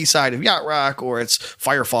R&B side of yacht rock, or it's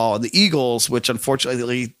Firefall and the Eagles, which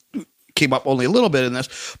unfortunately came up only a little bit in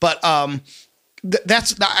this. But I've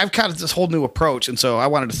kind of this whole new approach, and so I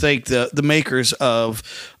wanted to thank the makers of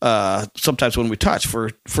Sometimes When We Touch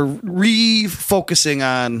for refocusing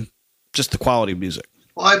on just the quality of music.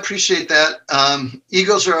 Well, I appreciate that.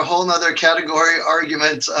 Egos are a whole nother category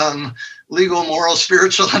argument, legal, moral,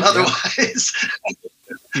 spiritual, and otherwise.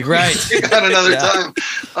 You're right. Got another Yeah.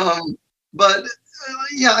 time. But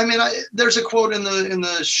yeah, I mean, there's a quote in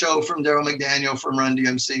the show from Daryl McDaniel from Run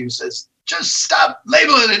DMC who says, "Just stop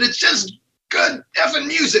labeling it. It's just good effing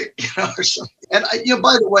music," or something. And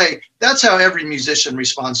by the way, that's how every musician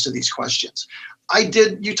responds to these questions.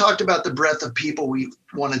 You talked about the breadth of people we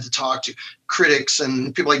wanted to talk to, critics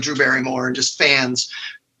and people like Drew Barrymore and just fans,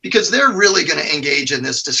 because they're really going to engage in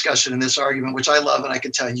this discussion and this argument, which I love and I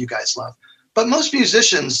can tell you guys love. But most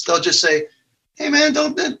musicians, they'll just say, "Hey man, I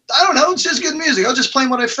don't know, it's just good music. I'll just play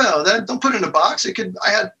what I felt. Don't put it in a box. I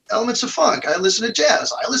had elements of funk. I listen to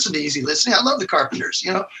jazz. I listen to easy listening. I love the Carpenters,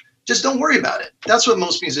 Just don't worry about it." That's what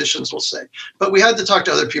most musicians will say. But we had to talk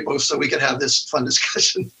to other people so we could have this fun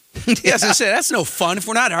discussion. Yeah, as I said, that's no fun. If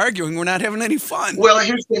we're not arguing, we're not having any fun. Well,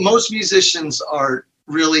 here's the thing. Most musicians are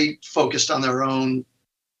really focused on their own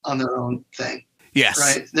thing, Yes.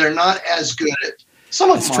 right? They're not as good at some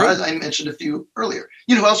of That's them true. are, as I mentioned a few earlier.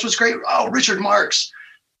 You know who else was great? Oh, Richard Marx.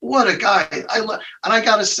 What a guy. And I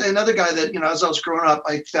got to say, another guy that, as I was growing up,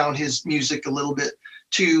 I found his music a little bit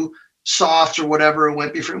too soft or whatever, and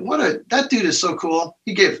went before. That dude is so cool.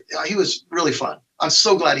 He was really fun. I'm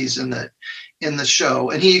so glad he's in the show.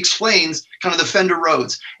 And he explains kind of the Fender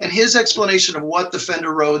Rhodes, and his explanation of what the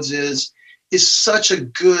Fender Rhodes is such a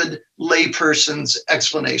good layperson's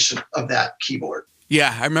explanation of that keyboard.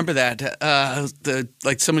 Yeah, I remember that.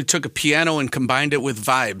 Somebody took a piano and combined it with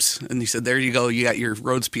vibes, and he said, "There you go, you got your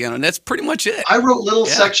Rhodes piano," and that's pretty much it. I wrote little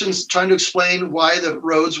sections trying to explain why the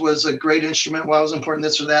Rhodes was a great instrument, why it was important,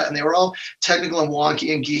 this or that, and they were all technical and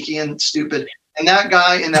wonky and geeky and stupid. And that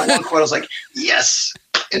guy in that one quote, I was like, yes!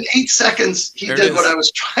 In 8 seconds, he did what I was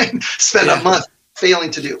trying to spend a month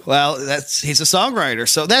failing to do. Well, he's a songwriter.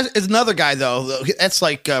 So that is another guy, though. That's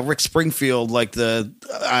like Rick Springfield, like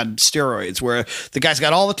on steroids, where the guy's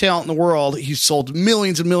got all the talent in the world. He's sold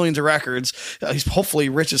millions and millions of records. He's hopefully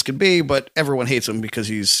rich as can be, but everyone hates him because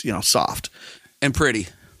he's soft and pretty.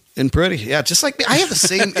 Yeah, just like me. I have the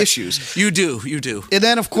same issues. You do. And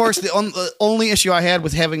then, of course, the only issue I had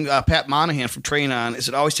with having Pat Monahan from Train On is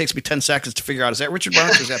it always takes me 10 seconds to figure out, is that Richard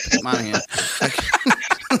Marx or is that Pat Monahan?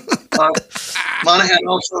 Monahan,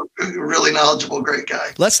 also a really knowledgeable, great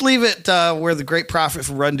guy. Let's leave it where the great prophet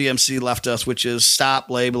from Run DMC left us, which is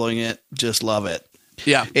stop labeling it, just love it.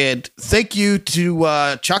 Yeah. And thank you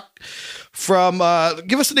to Chuck from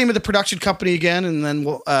give us the name of the production company again, and then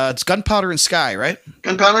it's Gunpowder and Sky, right?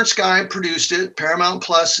 Gunpowder and Sky produced it. Paramount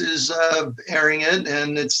Plus is airing it,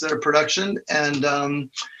 and it's their production. And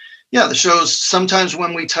the show's Sometimes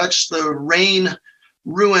When We Touch, the reign,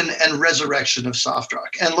 ruin, and resurrection of soft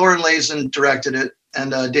rock. And Lauren Lazen directed it,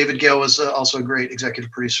 and David Gale was also a great executive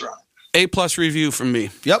producer on it. A+ review from me.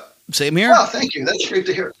 Yep. Same here. Wow, thank you. That's great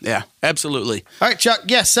to hear. Yeah, absolutely. All right, Chuck.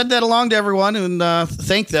 Yeah, send that along to everyone and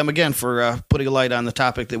thank them again for putting a light on the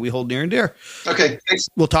topic that we hold near and dear. Okay, thanks.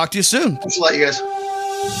 We'll talk to you soon. Thanks a lot, you guys.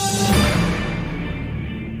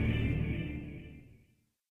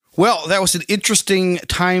 Well, that was an interesting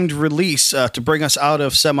timed release to bring us out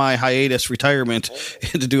of semi-hiatus retirement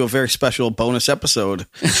and to do a very special bonus episode.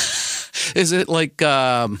 Is it like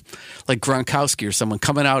Gronkowski or someone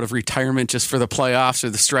coming out of retirement just for the playoffs or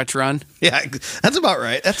the stretch run? Yeah, that's about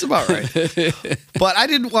right. But I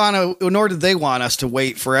didn't want to, nor did they want us to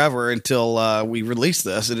wait forever until we released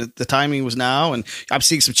this. And the timing was now, and I'm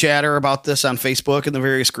seeing some chatter about this on Facebook and the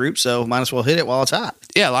various groups, so might as well hit it while it's hot.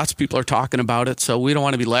 Yeah, lots of people are talking about it, so we don't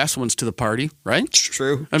want to be last ones to the party, right?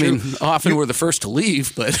 True. I mean, often we're the first to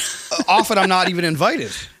leave, but often I'm not even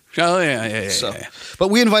invited. Oh, yeah. But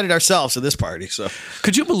we invited ourselves to this party. So,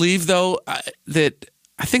 could you believe, though, that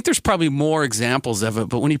I think there's probably more examples of it,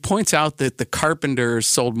 but when he points out that the Carpenters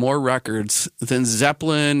sold more records than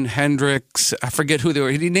Zeppelin, Hendrix, I forget who they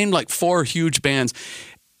were. He named like 4 huge bands,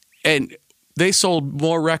 and they sold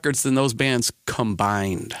more records than those bands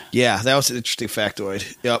combined. Yeah, that was an interesting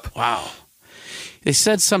factoid. Yep. Wow. They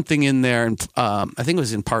said something in there, and I think it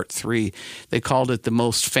was in part 3. They called it the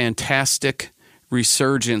most fantastic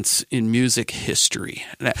resurgence in music history.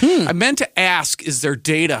 I meant to ask, is there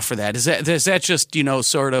data for that? Is that just,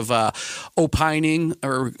 sort of opining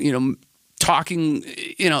or, talking,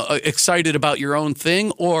 excited about your own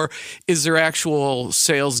thing, or is there actual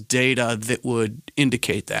sales data that would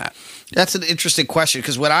indicate that? That's an interesting question,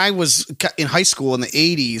 because when I was in high school in the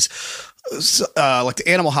 80s, like the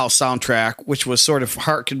Animal House soundtrack, which was sort of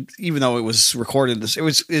even though it was recorded, it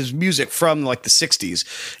was music from like the 60s,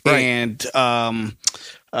 right. And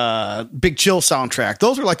Big Chill soundtrack.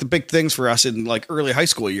 Those were like the big things for us in like early high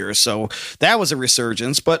school years. So that was a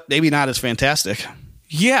resurgence, but maybe not as fantastic.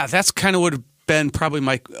 Yeah, that's kind of would have been probably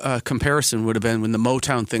my comparison would have been when the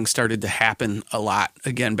Motown thing started to happen a lot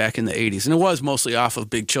again back in the 80s. And it was mostly off of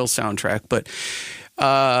Big Chill soundtrack. But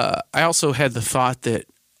I also had the thought that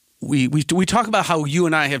we talk about how you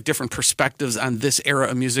and I have different perspectives on this era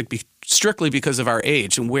of music strictly because of our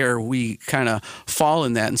age and where we kind of fall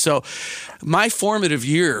in that. And so my formative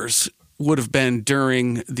years would have been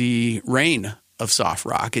during the reign of soft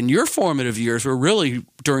rock, and your formative years were really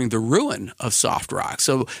during the ruin of soft rock.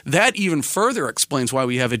 So that even further explains why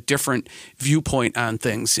we have a different viewpoint on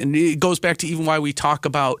things. And it goes back to even why we talk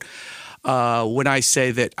about when I say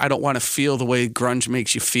that I don't want to feel the way grunge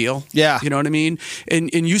makes you feel. Yeah. You know what I mean?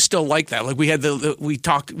 And you still like that. Like we had we've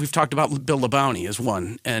talked about Bill LaBounty as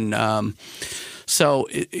one. And so,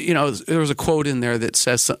 there was a quote in there that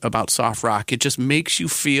says about soft rock, it just makes you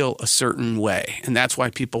feel a certain way. And that's why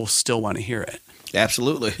people still want to hear it.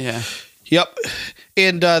 Absolutely. Yeah. Yep.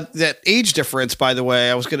 And that age difference, by the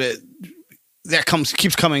way,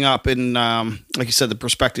 keeps coming up in, like you said, the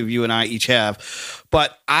perspective you and I each have.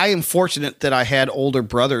 But I am fortunate that I had older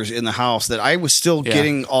brothers in the house that I was still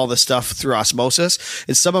getting all the stuff through osmosis.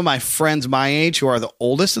 And some of my friends my age who are the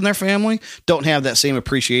oldest in their family don't have that same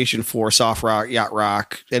appreciation for soft rock, yacht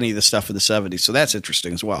rock, any of the stuff in the 70s. So that's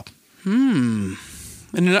interesting as well.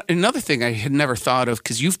 And another thing I had never thought of,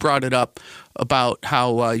 because you've brought it up about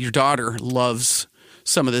how your daughter loves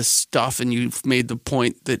some of this stuff, and you've made the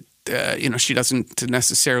point that she doesn't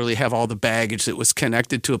necessarily have all the baggage that was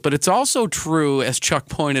connected to it. But it's also true, as Chuck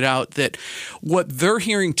pointed out, that what they're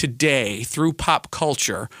hearing today through pop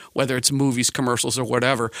culture, whether it's movies, commercials, or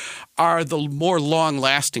whatever, are the more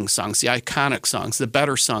long-lasting songs, the iconic songs, the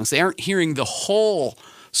better songs. They aren't hearing the whole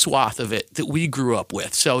swath of it that we grew up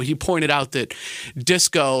with. So he pointed out that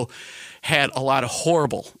disco had a lot of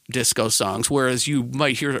horrible disco songs, whereas you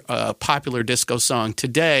might hear a popular disco song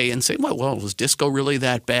today and say, well, was disco really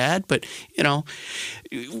that bad? But,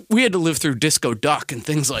 we had to live through Disco Duck and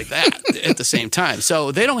things like that at the same time.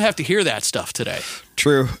 So they don't have to hear that stuff today.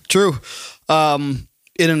 True.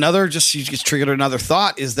 In another, you just triggered another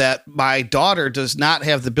thought, is that my daughter does not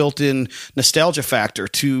have the built-in nostalgia factor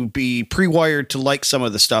to be pre-wired to like some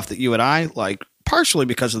of the stuff that you and I like, partially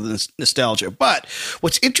because of the nostalgia. But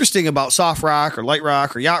what's interesting about soft rock or light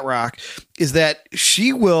rock or yacht rock is that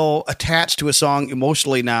she will attach to a song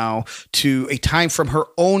emotionally now to a time from her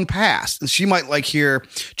own past. And she might hear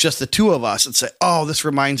just the two of us and say, oh, this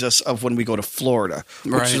reminds us of when we go to Florida,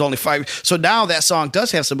 which is only 5. So now that song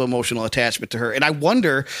does have some emotional attachment to her. And I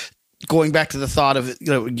wonder, going back to the thought of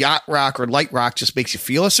yacht rock or light rock just makes you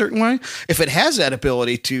feel a certain way, if it has that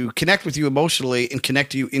ability to connect with you emotionally and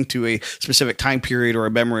connect you into a specific time period or a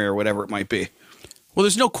memory or whatever it might be. Well,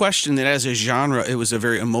 there's no question that as a genre, it was a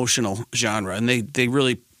very emotional genre, and they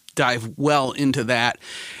really dive well into that.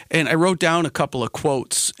 And I wrote down a couple of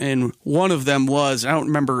quotes, and one of them was, I don't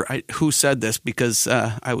remember who said this because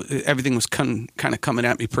everything was kind of coming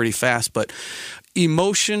at me pretty fast, but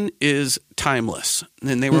emotion is timeless.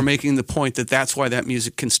 And they were making the point that that's why that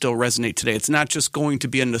music can still resonate today. It's not just going to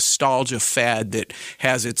be a nostalgia fad that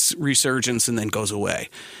has its resurgence and then goes away.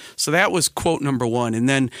 So that was quote number one. And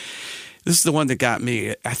then this is the one that got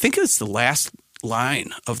me. I think it's the last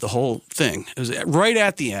line of the whole thing. It was right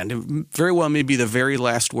at the end. It very well may be the very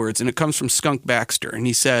last words. And it comes from Skunk Baxter. And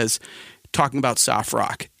he says, talking about soft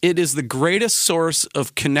rock, it is the greatest source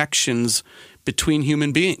of connections between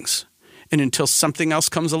human beings. And until something else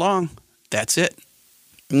comes along, that's it.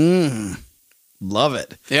 Love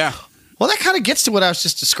it. Yeah. Well, that kind of gets to what I was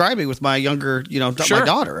just describing with my younger, my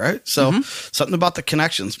daughter, right? So something about the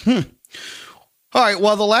connections. All right.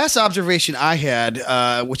 Well, the last observation I had,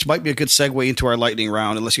 which might be a good segue into our lightning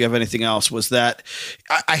round, unless you have anything else, was that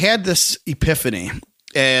I had this epiphany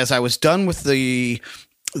as I was done with the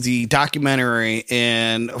documentary,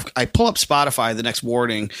 and I pull up Spotify the next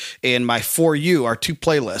morning, and my For You are 2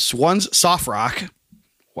 playlists. One's soft rock.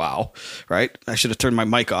 Wow. Right. I should have turned my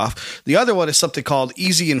mic off. The other one is something called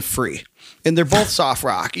Easy and Free, and they're both soft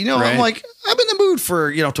rock. Right. I'm in the mood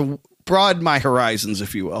for, to broaden my horizons,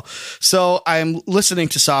 if you will. So I'm listening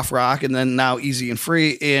to soft rock and then now Easy and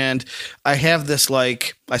Free. And I have this,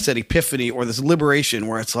 like I said, epiphany or this liberation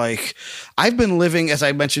where it's like, I've been living, as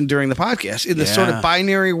I mentioned during the podcast, in this sort of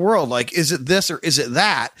binary world. Like, is it this or is it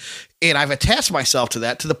that? And I've attached myself to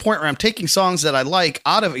that to the point where I'm taking songs that I like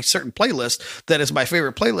out of a certain playlist that is my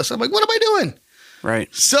favorite playlist. I'm like, what am I doing?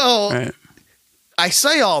 Right. So I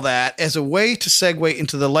say all that as a way to segue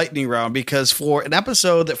into the lightning round, because for an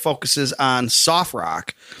episode that focuses on soft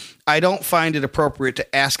rock, I don't find it appropriate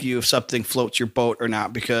to ask you if something floats your boat or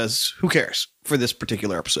not, because who cares for this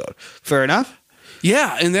particular episode? Fair enough?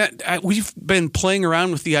 Yeah, and that we've been playing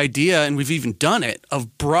around with the idea, and we've even done it,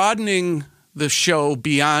 of broadening the show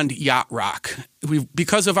beyond yacht rock.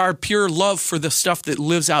 Because of our pure love for the stuff that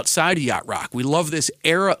lives outside of yacht rock. We love this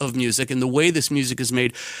era of music and the way this music is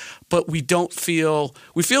made, but we feel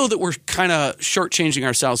that we're kind of shortchanging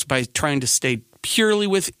ourselves by trying to stay purely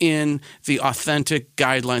within the authentic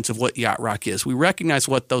guidelines of what yacht rock is. We recognize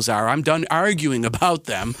what those are. I'm done arguing about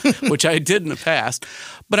them, which I did in the past,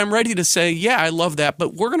 but I'm ready to say, yeah, I love that,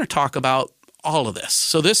 but we're going to talk about all of this.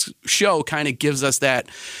 So this show kind of gives us that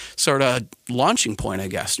sort of launching point, I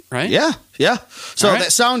guess, right? Yeah. So All right.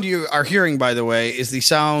 that sound you are hearing, by the way, is the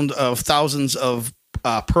sound of thousands of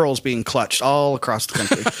pearls being clutched all across the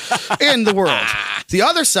country and the world. The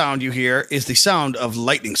other sound you hear is the sound of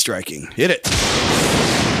lightning striking. Hit it.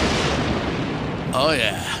 Oh,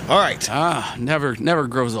 yeah. All right. Never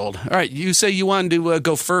grows old. All right, you say you wanted to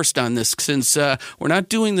go first on this since we're not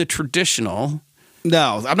doing the traditional.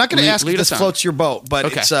 No, I'm not going to ask if lead this us on. floats your boat, but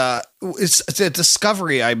Okay. it's a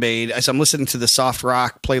discovery I made as I'm listening to the soft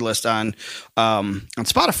rock playlist on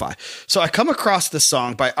Spotify. So I come across this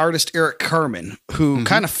song by artist Eric Carmen, who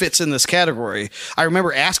kind of fits in this category. I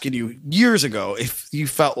remember asking you years ago if you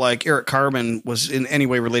felt like Eric Carmen was in any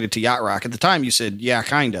way related to yacht rock. At the time, you said, yeah,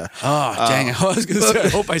 kind of. Oh, dang it. I was going to say, I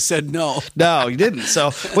hope I said no. No, you didn't.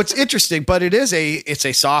 So what's interesting, but it's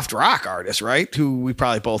a soft rock artist, right? Who we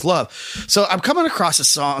probably both love. So I'm coming across a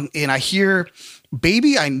song and I hear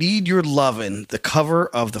Baby, I Need Your Lovin', the cover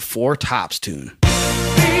of the Four Tops tune.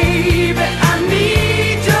 Baby, I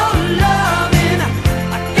need your loving.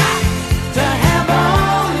 I got to have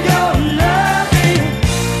all your loving.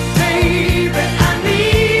 Baby, I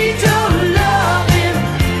need your loving.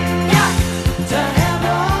 Got to have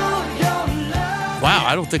all your loving. Wow,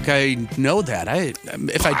 I don't think I know that.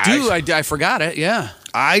 If I do, I forgot it. Yeah.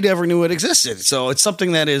 I never knew it existed. So it's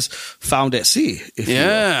something that is found at sea. If you will.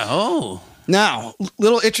 Yeah. Oh. Now,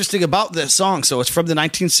 little interesting about this song. So it's from the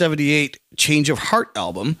 1978 Change of Heart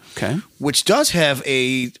album, Okay. which does have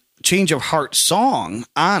a Change of Heart song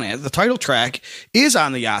on it. The title track is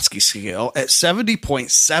on the Yatsky scale at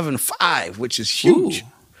 70.75, which is huge. Ooh.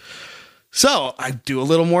 So I do a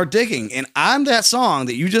little more digging. And on that song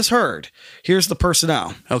that you just heard, here's the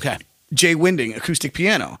personnel. Okay. Jay Winding, acoustic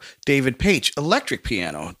piano. David Page, electric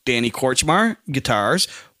piano. Danny Korchmar, guitars.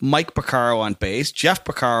 Mike Porcaro on bass. Jeff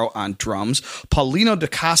Porcaro on drums. Paulino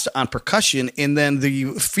DaCosta on percussion. And then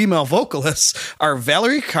the female vocalists are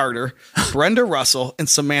Valerie Carter, Brenda Russell, and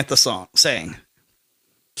Samantha Sang. Sang.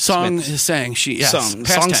 Sung. Past Song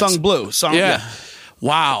tense. Sung Blue. Song, Yeah.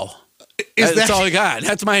 Wow. Is That's that- all I got.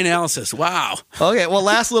 That's my analysis. Wow. Okay, well,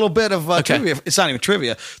 last little bit of Okay. trivia. It's not even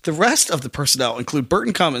trivia. The rest of the personnel include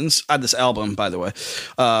Burton Cummins on this album, by the way,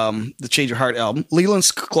 the Change Your Heart album, Leland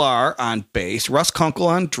Sklar on bass, Russ Kunkel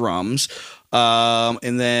on drums,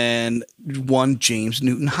 and then one James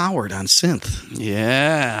Newton Howard on synth.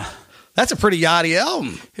 Yeah. That's a pretty yachty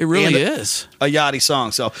album. It really And is. a yachty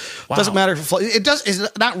song. So it doesn't matter if it does. It's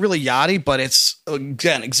not really yachty, but it's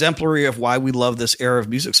again exemplary of why we love this era of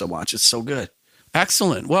music so much. It's so good.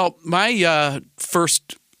 Excellent. Well, my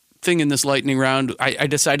first thing in this lightning round, I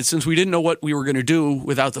decided since we didn't know what we were going to do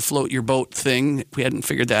without the float your boat thing, we hadn't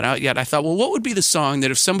figured that out yet. I thought, well, what would be the song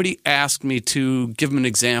that if somebody asked me to give them an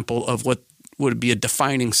example of what would be a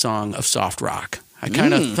defining song of soft rock? I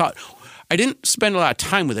kind of thought, I didn't spend a lot of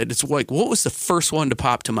time with it. It's like, what was the first one to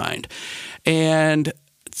pop to mind? And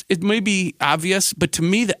it may be obvious, but to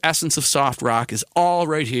me, the essence of soft rock is all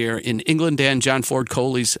right here in England Dan John Ford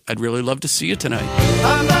Coley's I'd Really Love to See You Tonight.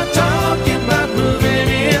 I'm not talking about moving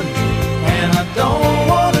in, and I don't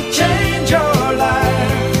want to change your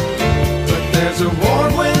life. But there's a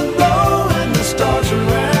warm wind blowing the stars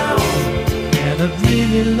around, and I'd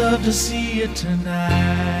really love to see you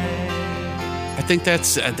tonight. I think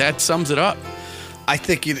that sums it up. I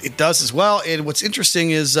think it does as well. And what's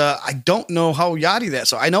interesting is I don't know how yachty that.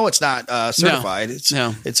 So I know it's not certified.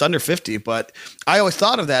 No. It's under 50, but I always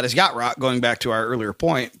thought of that as yacht rock, going back to our earlier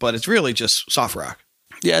point. But it's really just soft rock.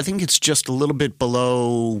 Yeah, I think it's just a little bit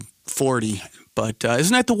below 40. But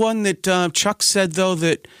isn't that the one that Chuck said, though,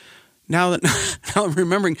 that now I'm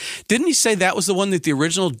remembering, didn't he say that was the one that the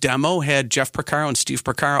original demo had Jeff Porcaro and Steve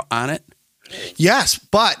Porcaro on it? Yes,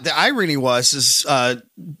 but the irony is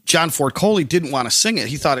John Ford Coley didn't want to sing it.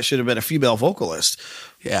 He thought it should have been a female vocalist.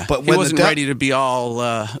 Yeah, But he when wasn't ready to be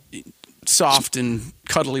all soft and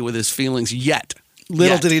cuddly with his feelings yet.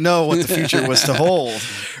 Little Yet. did he know what the future was to hold.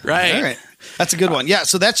 Right. All right. That's a good one. Yeah,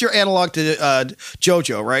 so that's your analog to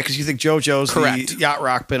JoJo, right? Because you think JoJo's Correct. the yacht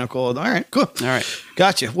rock pinnacle. All right, cool. All right.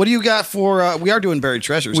 Gotcha. What do you got for we are doing Buried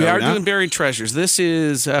Treasures. We are not? doing Buried Treasures. This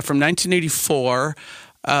is from 1984.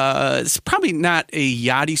 It's probably not a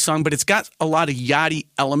yachty song, but it's got a lot of yachty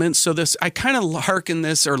elements. So I kind of liken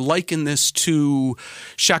this to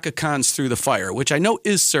Shaka Khan's Through the Fire, which I know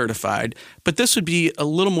is certified, but this would be a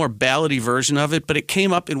little more ballady version of it. But it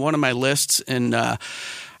came up in one of my lists, and I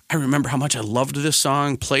remember how much I loved this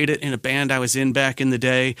song, played it in a band I was in back in the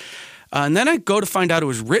day. And then I go to find out it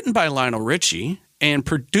was written by Lionel Richie and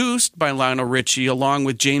produced by Lionel Richie along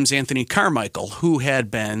with James Anthony Carmichael, who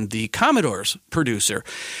had been the Commodore's producer.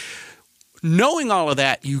 Knowing all of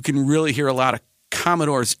that, you can really hear a lot of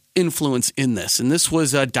Commodore's influence in this. And this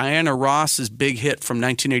was Diana Ross's big hit from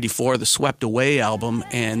 1984, the Swept Away album,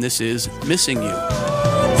 and this is Missing You.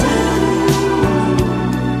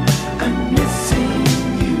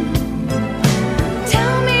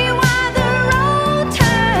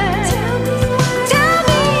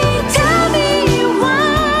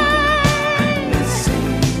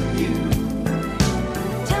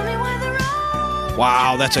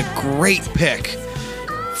 Wow, that's a great pick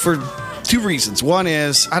for two reasons. One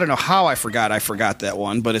is, I don't know how I forgot that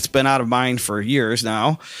one, but it's been out of mind for years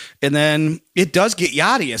now. And then it does get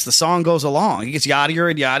yachty as the song goes along. It gets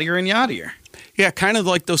yachtier and yachtier and yachtier. Yeah, kind of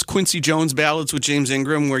like those Quincy Jones ballads with James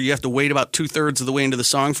Ingram where you have to wait about 2/3 of the way into the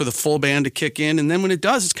song for the full band to kick in. And then when it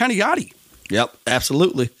does, it's kind of yachty. Yep,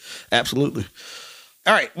 absolutely. Absolutely.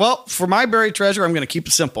 All right, well, for my buried treasure, I'm going to keep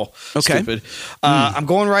it simple. Okay. Stupid. I'm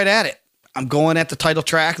going right at it. I'm going at the title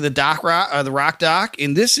track of the rock doc,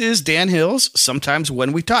 and this is Dan Hill's Sometimes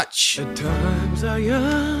When We Touch. At times I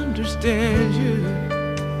understand you,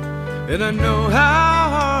 and I know how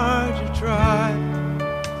hard you try.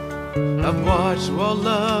 I've watched while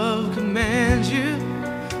love commands you,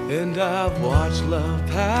 and I've watched love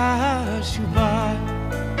pass you by.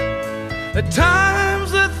 At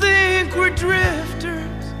times I think we're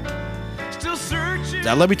drifters, still searching.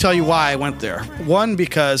 Now, let me tell you why I went there. One,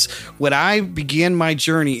 because when I began my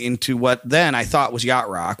journey into what then I thought was yacht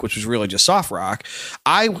rock, which was really just soft rock,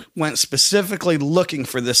 I went specifically looking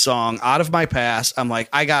for this song out of my past. I'm like,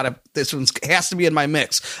 this one has to be in my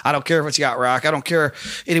mix. I don't care if it's yacht rock. I don't care.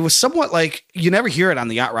 And it was somewhat like, you never hear it on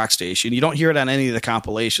the yacht rock station. You don't hear it on any of the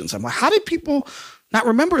compilations. I'm like, how did people not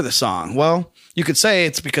remember the song? Well, you could say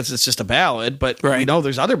it's because it's just a ballad, but right. You know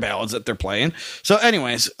there's other ballads that they're playing. So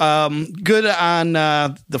anyways, good on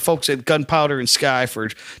the folks at Gunpowder and Sky for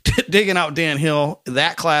digging out Dan Hill,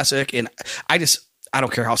 that classic. And I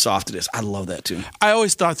don't care how soft it is. I love that tune. I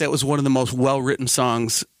always thought that was one of the most well-written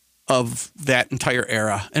songs of that entire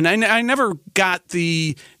era. And I never got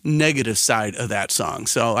the negative side of that song,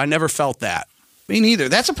 so I never felt that. Me neither.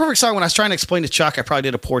 That's a perfect song. When I was trying to explain to Chuck, I probably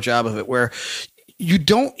did a poor job of it, where you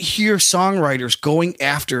don't hear songwriters going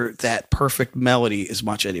after that perfect melody as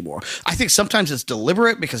much anymore. I think sometimes it's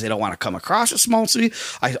deliberate because they don't want to come across as schmaltzy.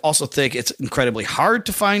 I also think it's incredibly hard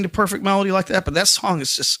to find a perfect melody like that, but that song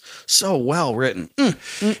is just so well written.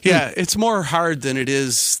 Yeah, it's more hard than it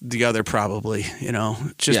is the other, probably.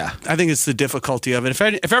 Yeah. I think it's the difficulty of it.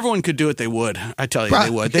 If everyone could do it, they would. I tell you,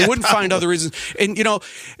 they would. They wouldn't find other reasons. And,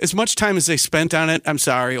 as much time as they spent on it, I'm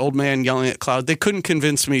sorry, old man yelling at cloud, they couldn't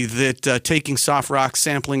convince me that taking soft rock,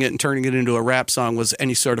 sampling it, and turning it into a rap song was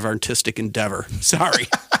any sort of artistic endeavor. Sorry.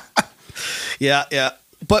 Yeah.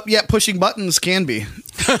 But yet pushing buttons can be.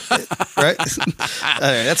 Right?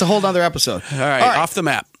 That's a whole nother episode. All right, off the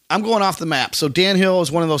map. I'm going off the map. So Dan Hill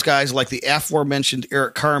is one of those guys like the aforementioned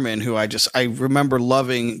Eric Carmen, who I remember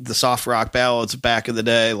loving the soft rock ballads back in the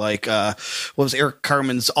day. Like, what was Eric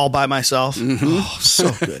Carmen's All By Myself? Mm-hmm. Oh,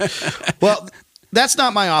 so good. Well, that's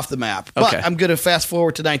not my off the map, but okay. I'm going to fast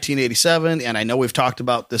forward to 1987, and I know we've talked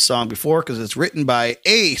about this song before because it's written by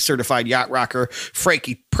a certified yacht rocker,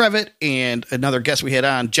 Frankie Previtt, and another guest we had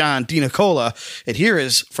on, John DiNicola. And here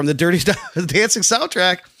is from the Dirty Dancing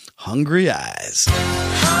soundtrack, Hungry Eyes.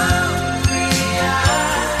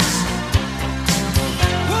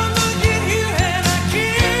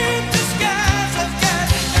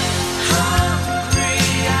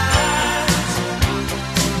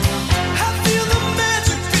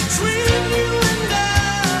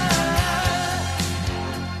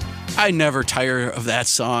 I never tire of that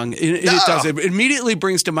song. It does. It immediately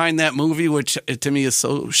brings to mind that movie, which to me is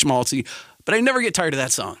so schmaltzy, but I never get tired of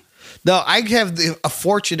that song. No, I have a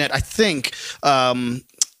fortunate, I think,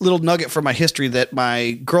 little nugget from my history that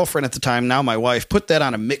my girlfriend at the time, now my wife, put that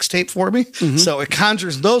on a mixtape for me. Mm-hmm. So it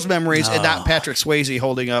conjures those memories and not Patrick Swayze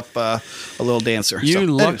holding up a little dancer. You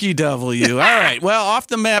lucky devil, you. All right. Well, off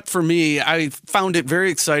the map for me, I found it very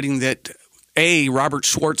exciting that Robert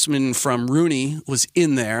Schwartzman from Rooney was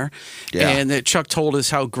in there, and that Chuck told us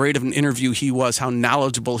how great of an interview he was, how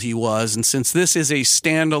knowledgeable he was. And since this is a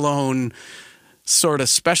standalone sort of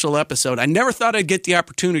special episode. I never thought I'd get the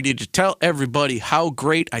opportunity to tell everybody how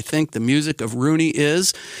great I think the music of Rooney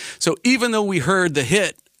is. So even though we heard the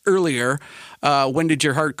hit earlier, When Did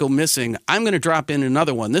Your Heart Go Missing, I'm going to drop in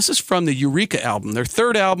another one. This is from the Eureka album, their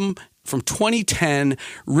third album from 2010,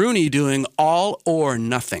 Rooney doing All or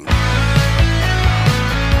Nothing.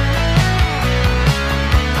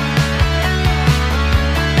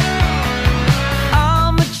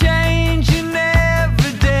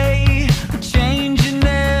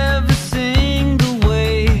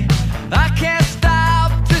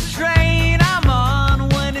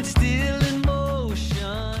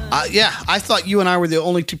 Yeah, I thought you and I were the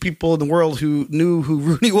only two people in the world who knew who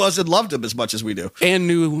Rooney was and loved him as much as we do. And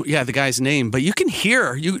knew, the guy's name. But you can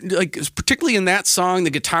hear, particularly in that song, the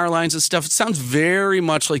guitar lines and stuff, it sounds very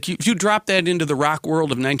much like if you drop that into the rock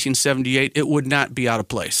world of 1978, it would not be out of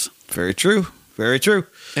place. Very true. Very true.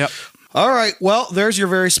 Yep. All right. Well, there's your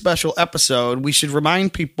very special episode. We should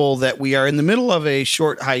remind people that we are in the middle of a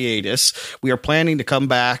short hiatus. We are planning to come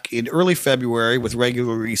back in early February with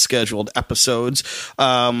regularly scheduled episodes.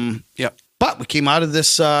 But we came out of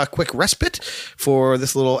this quick respite for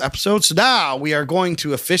this little episode. So now we are going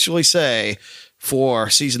to officially say for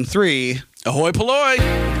season 3, ahoy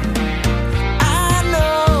polloi!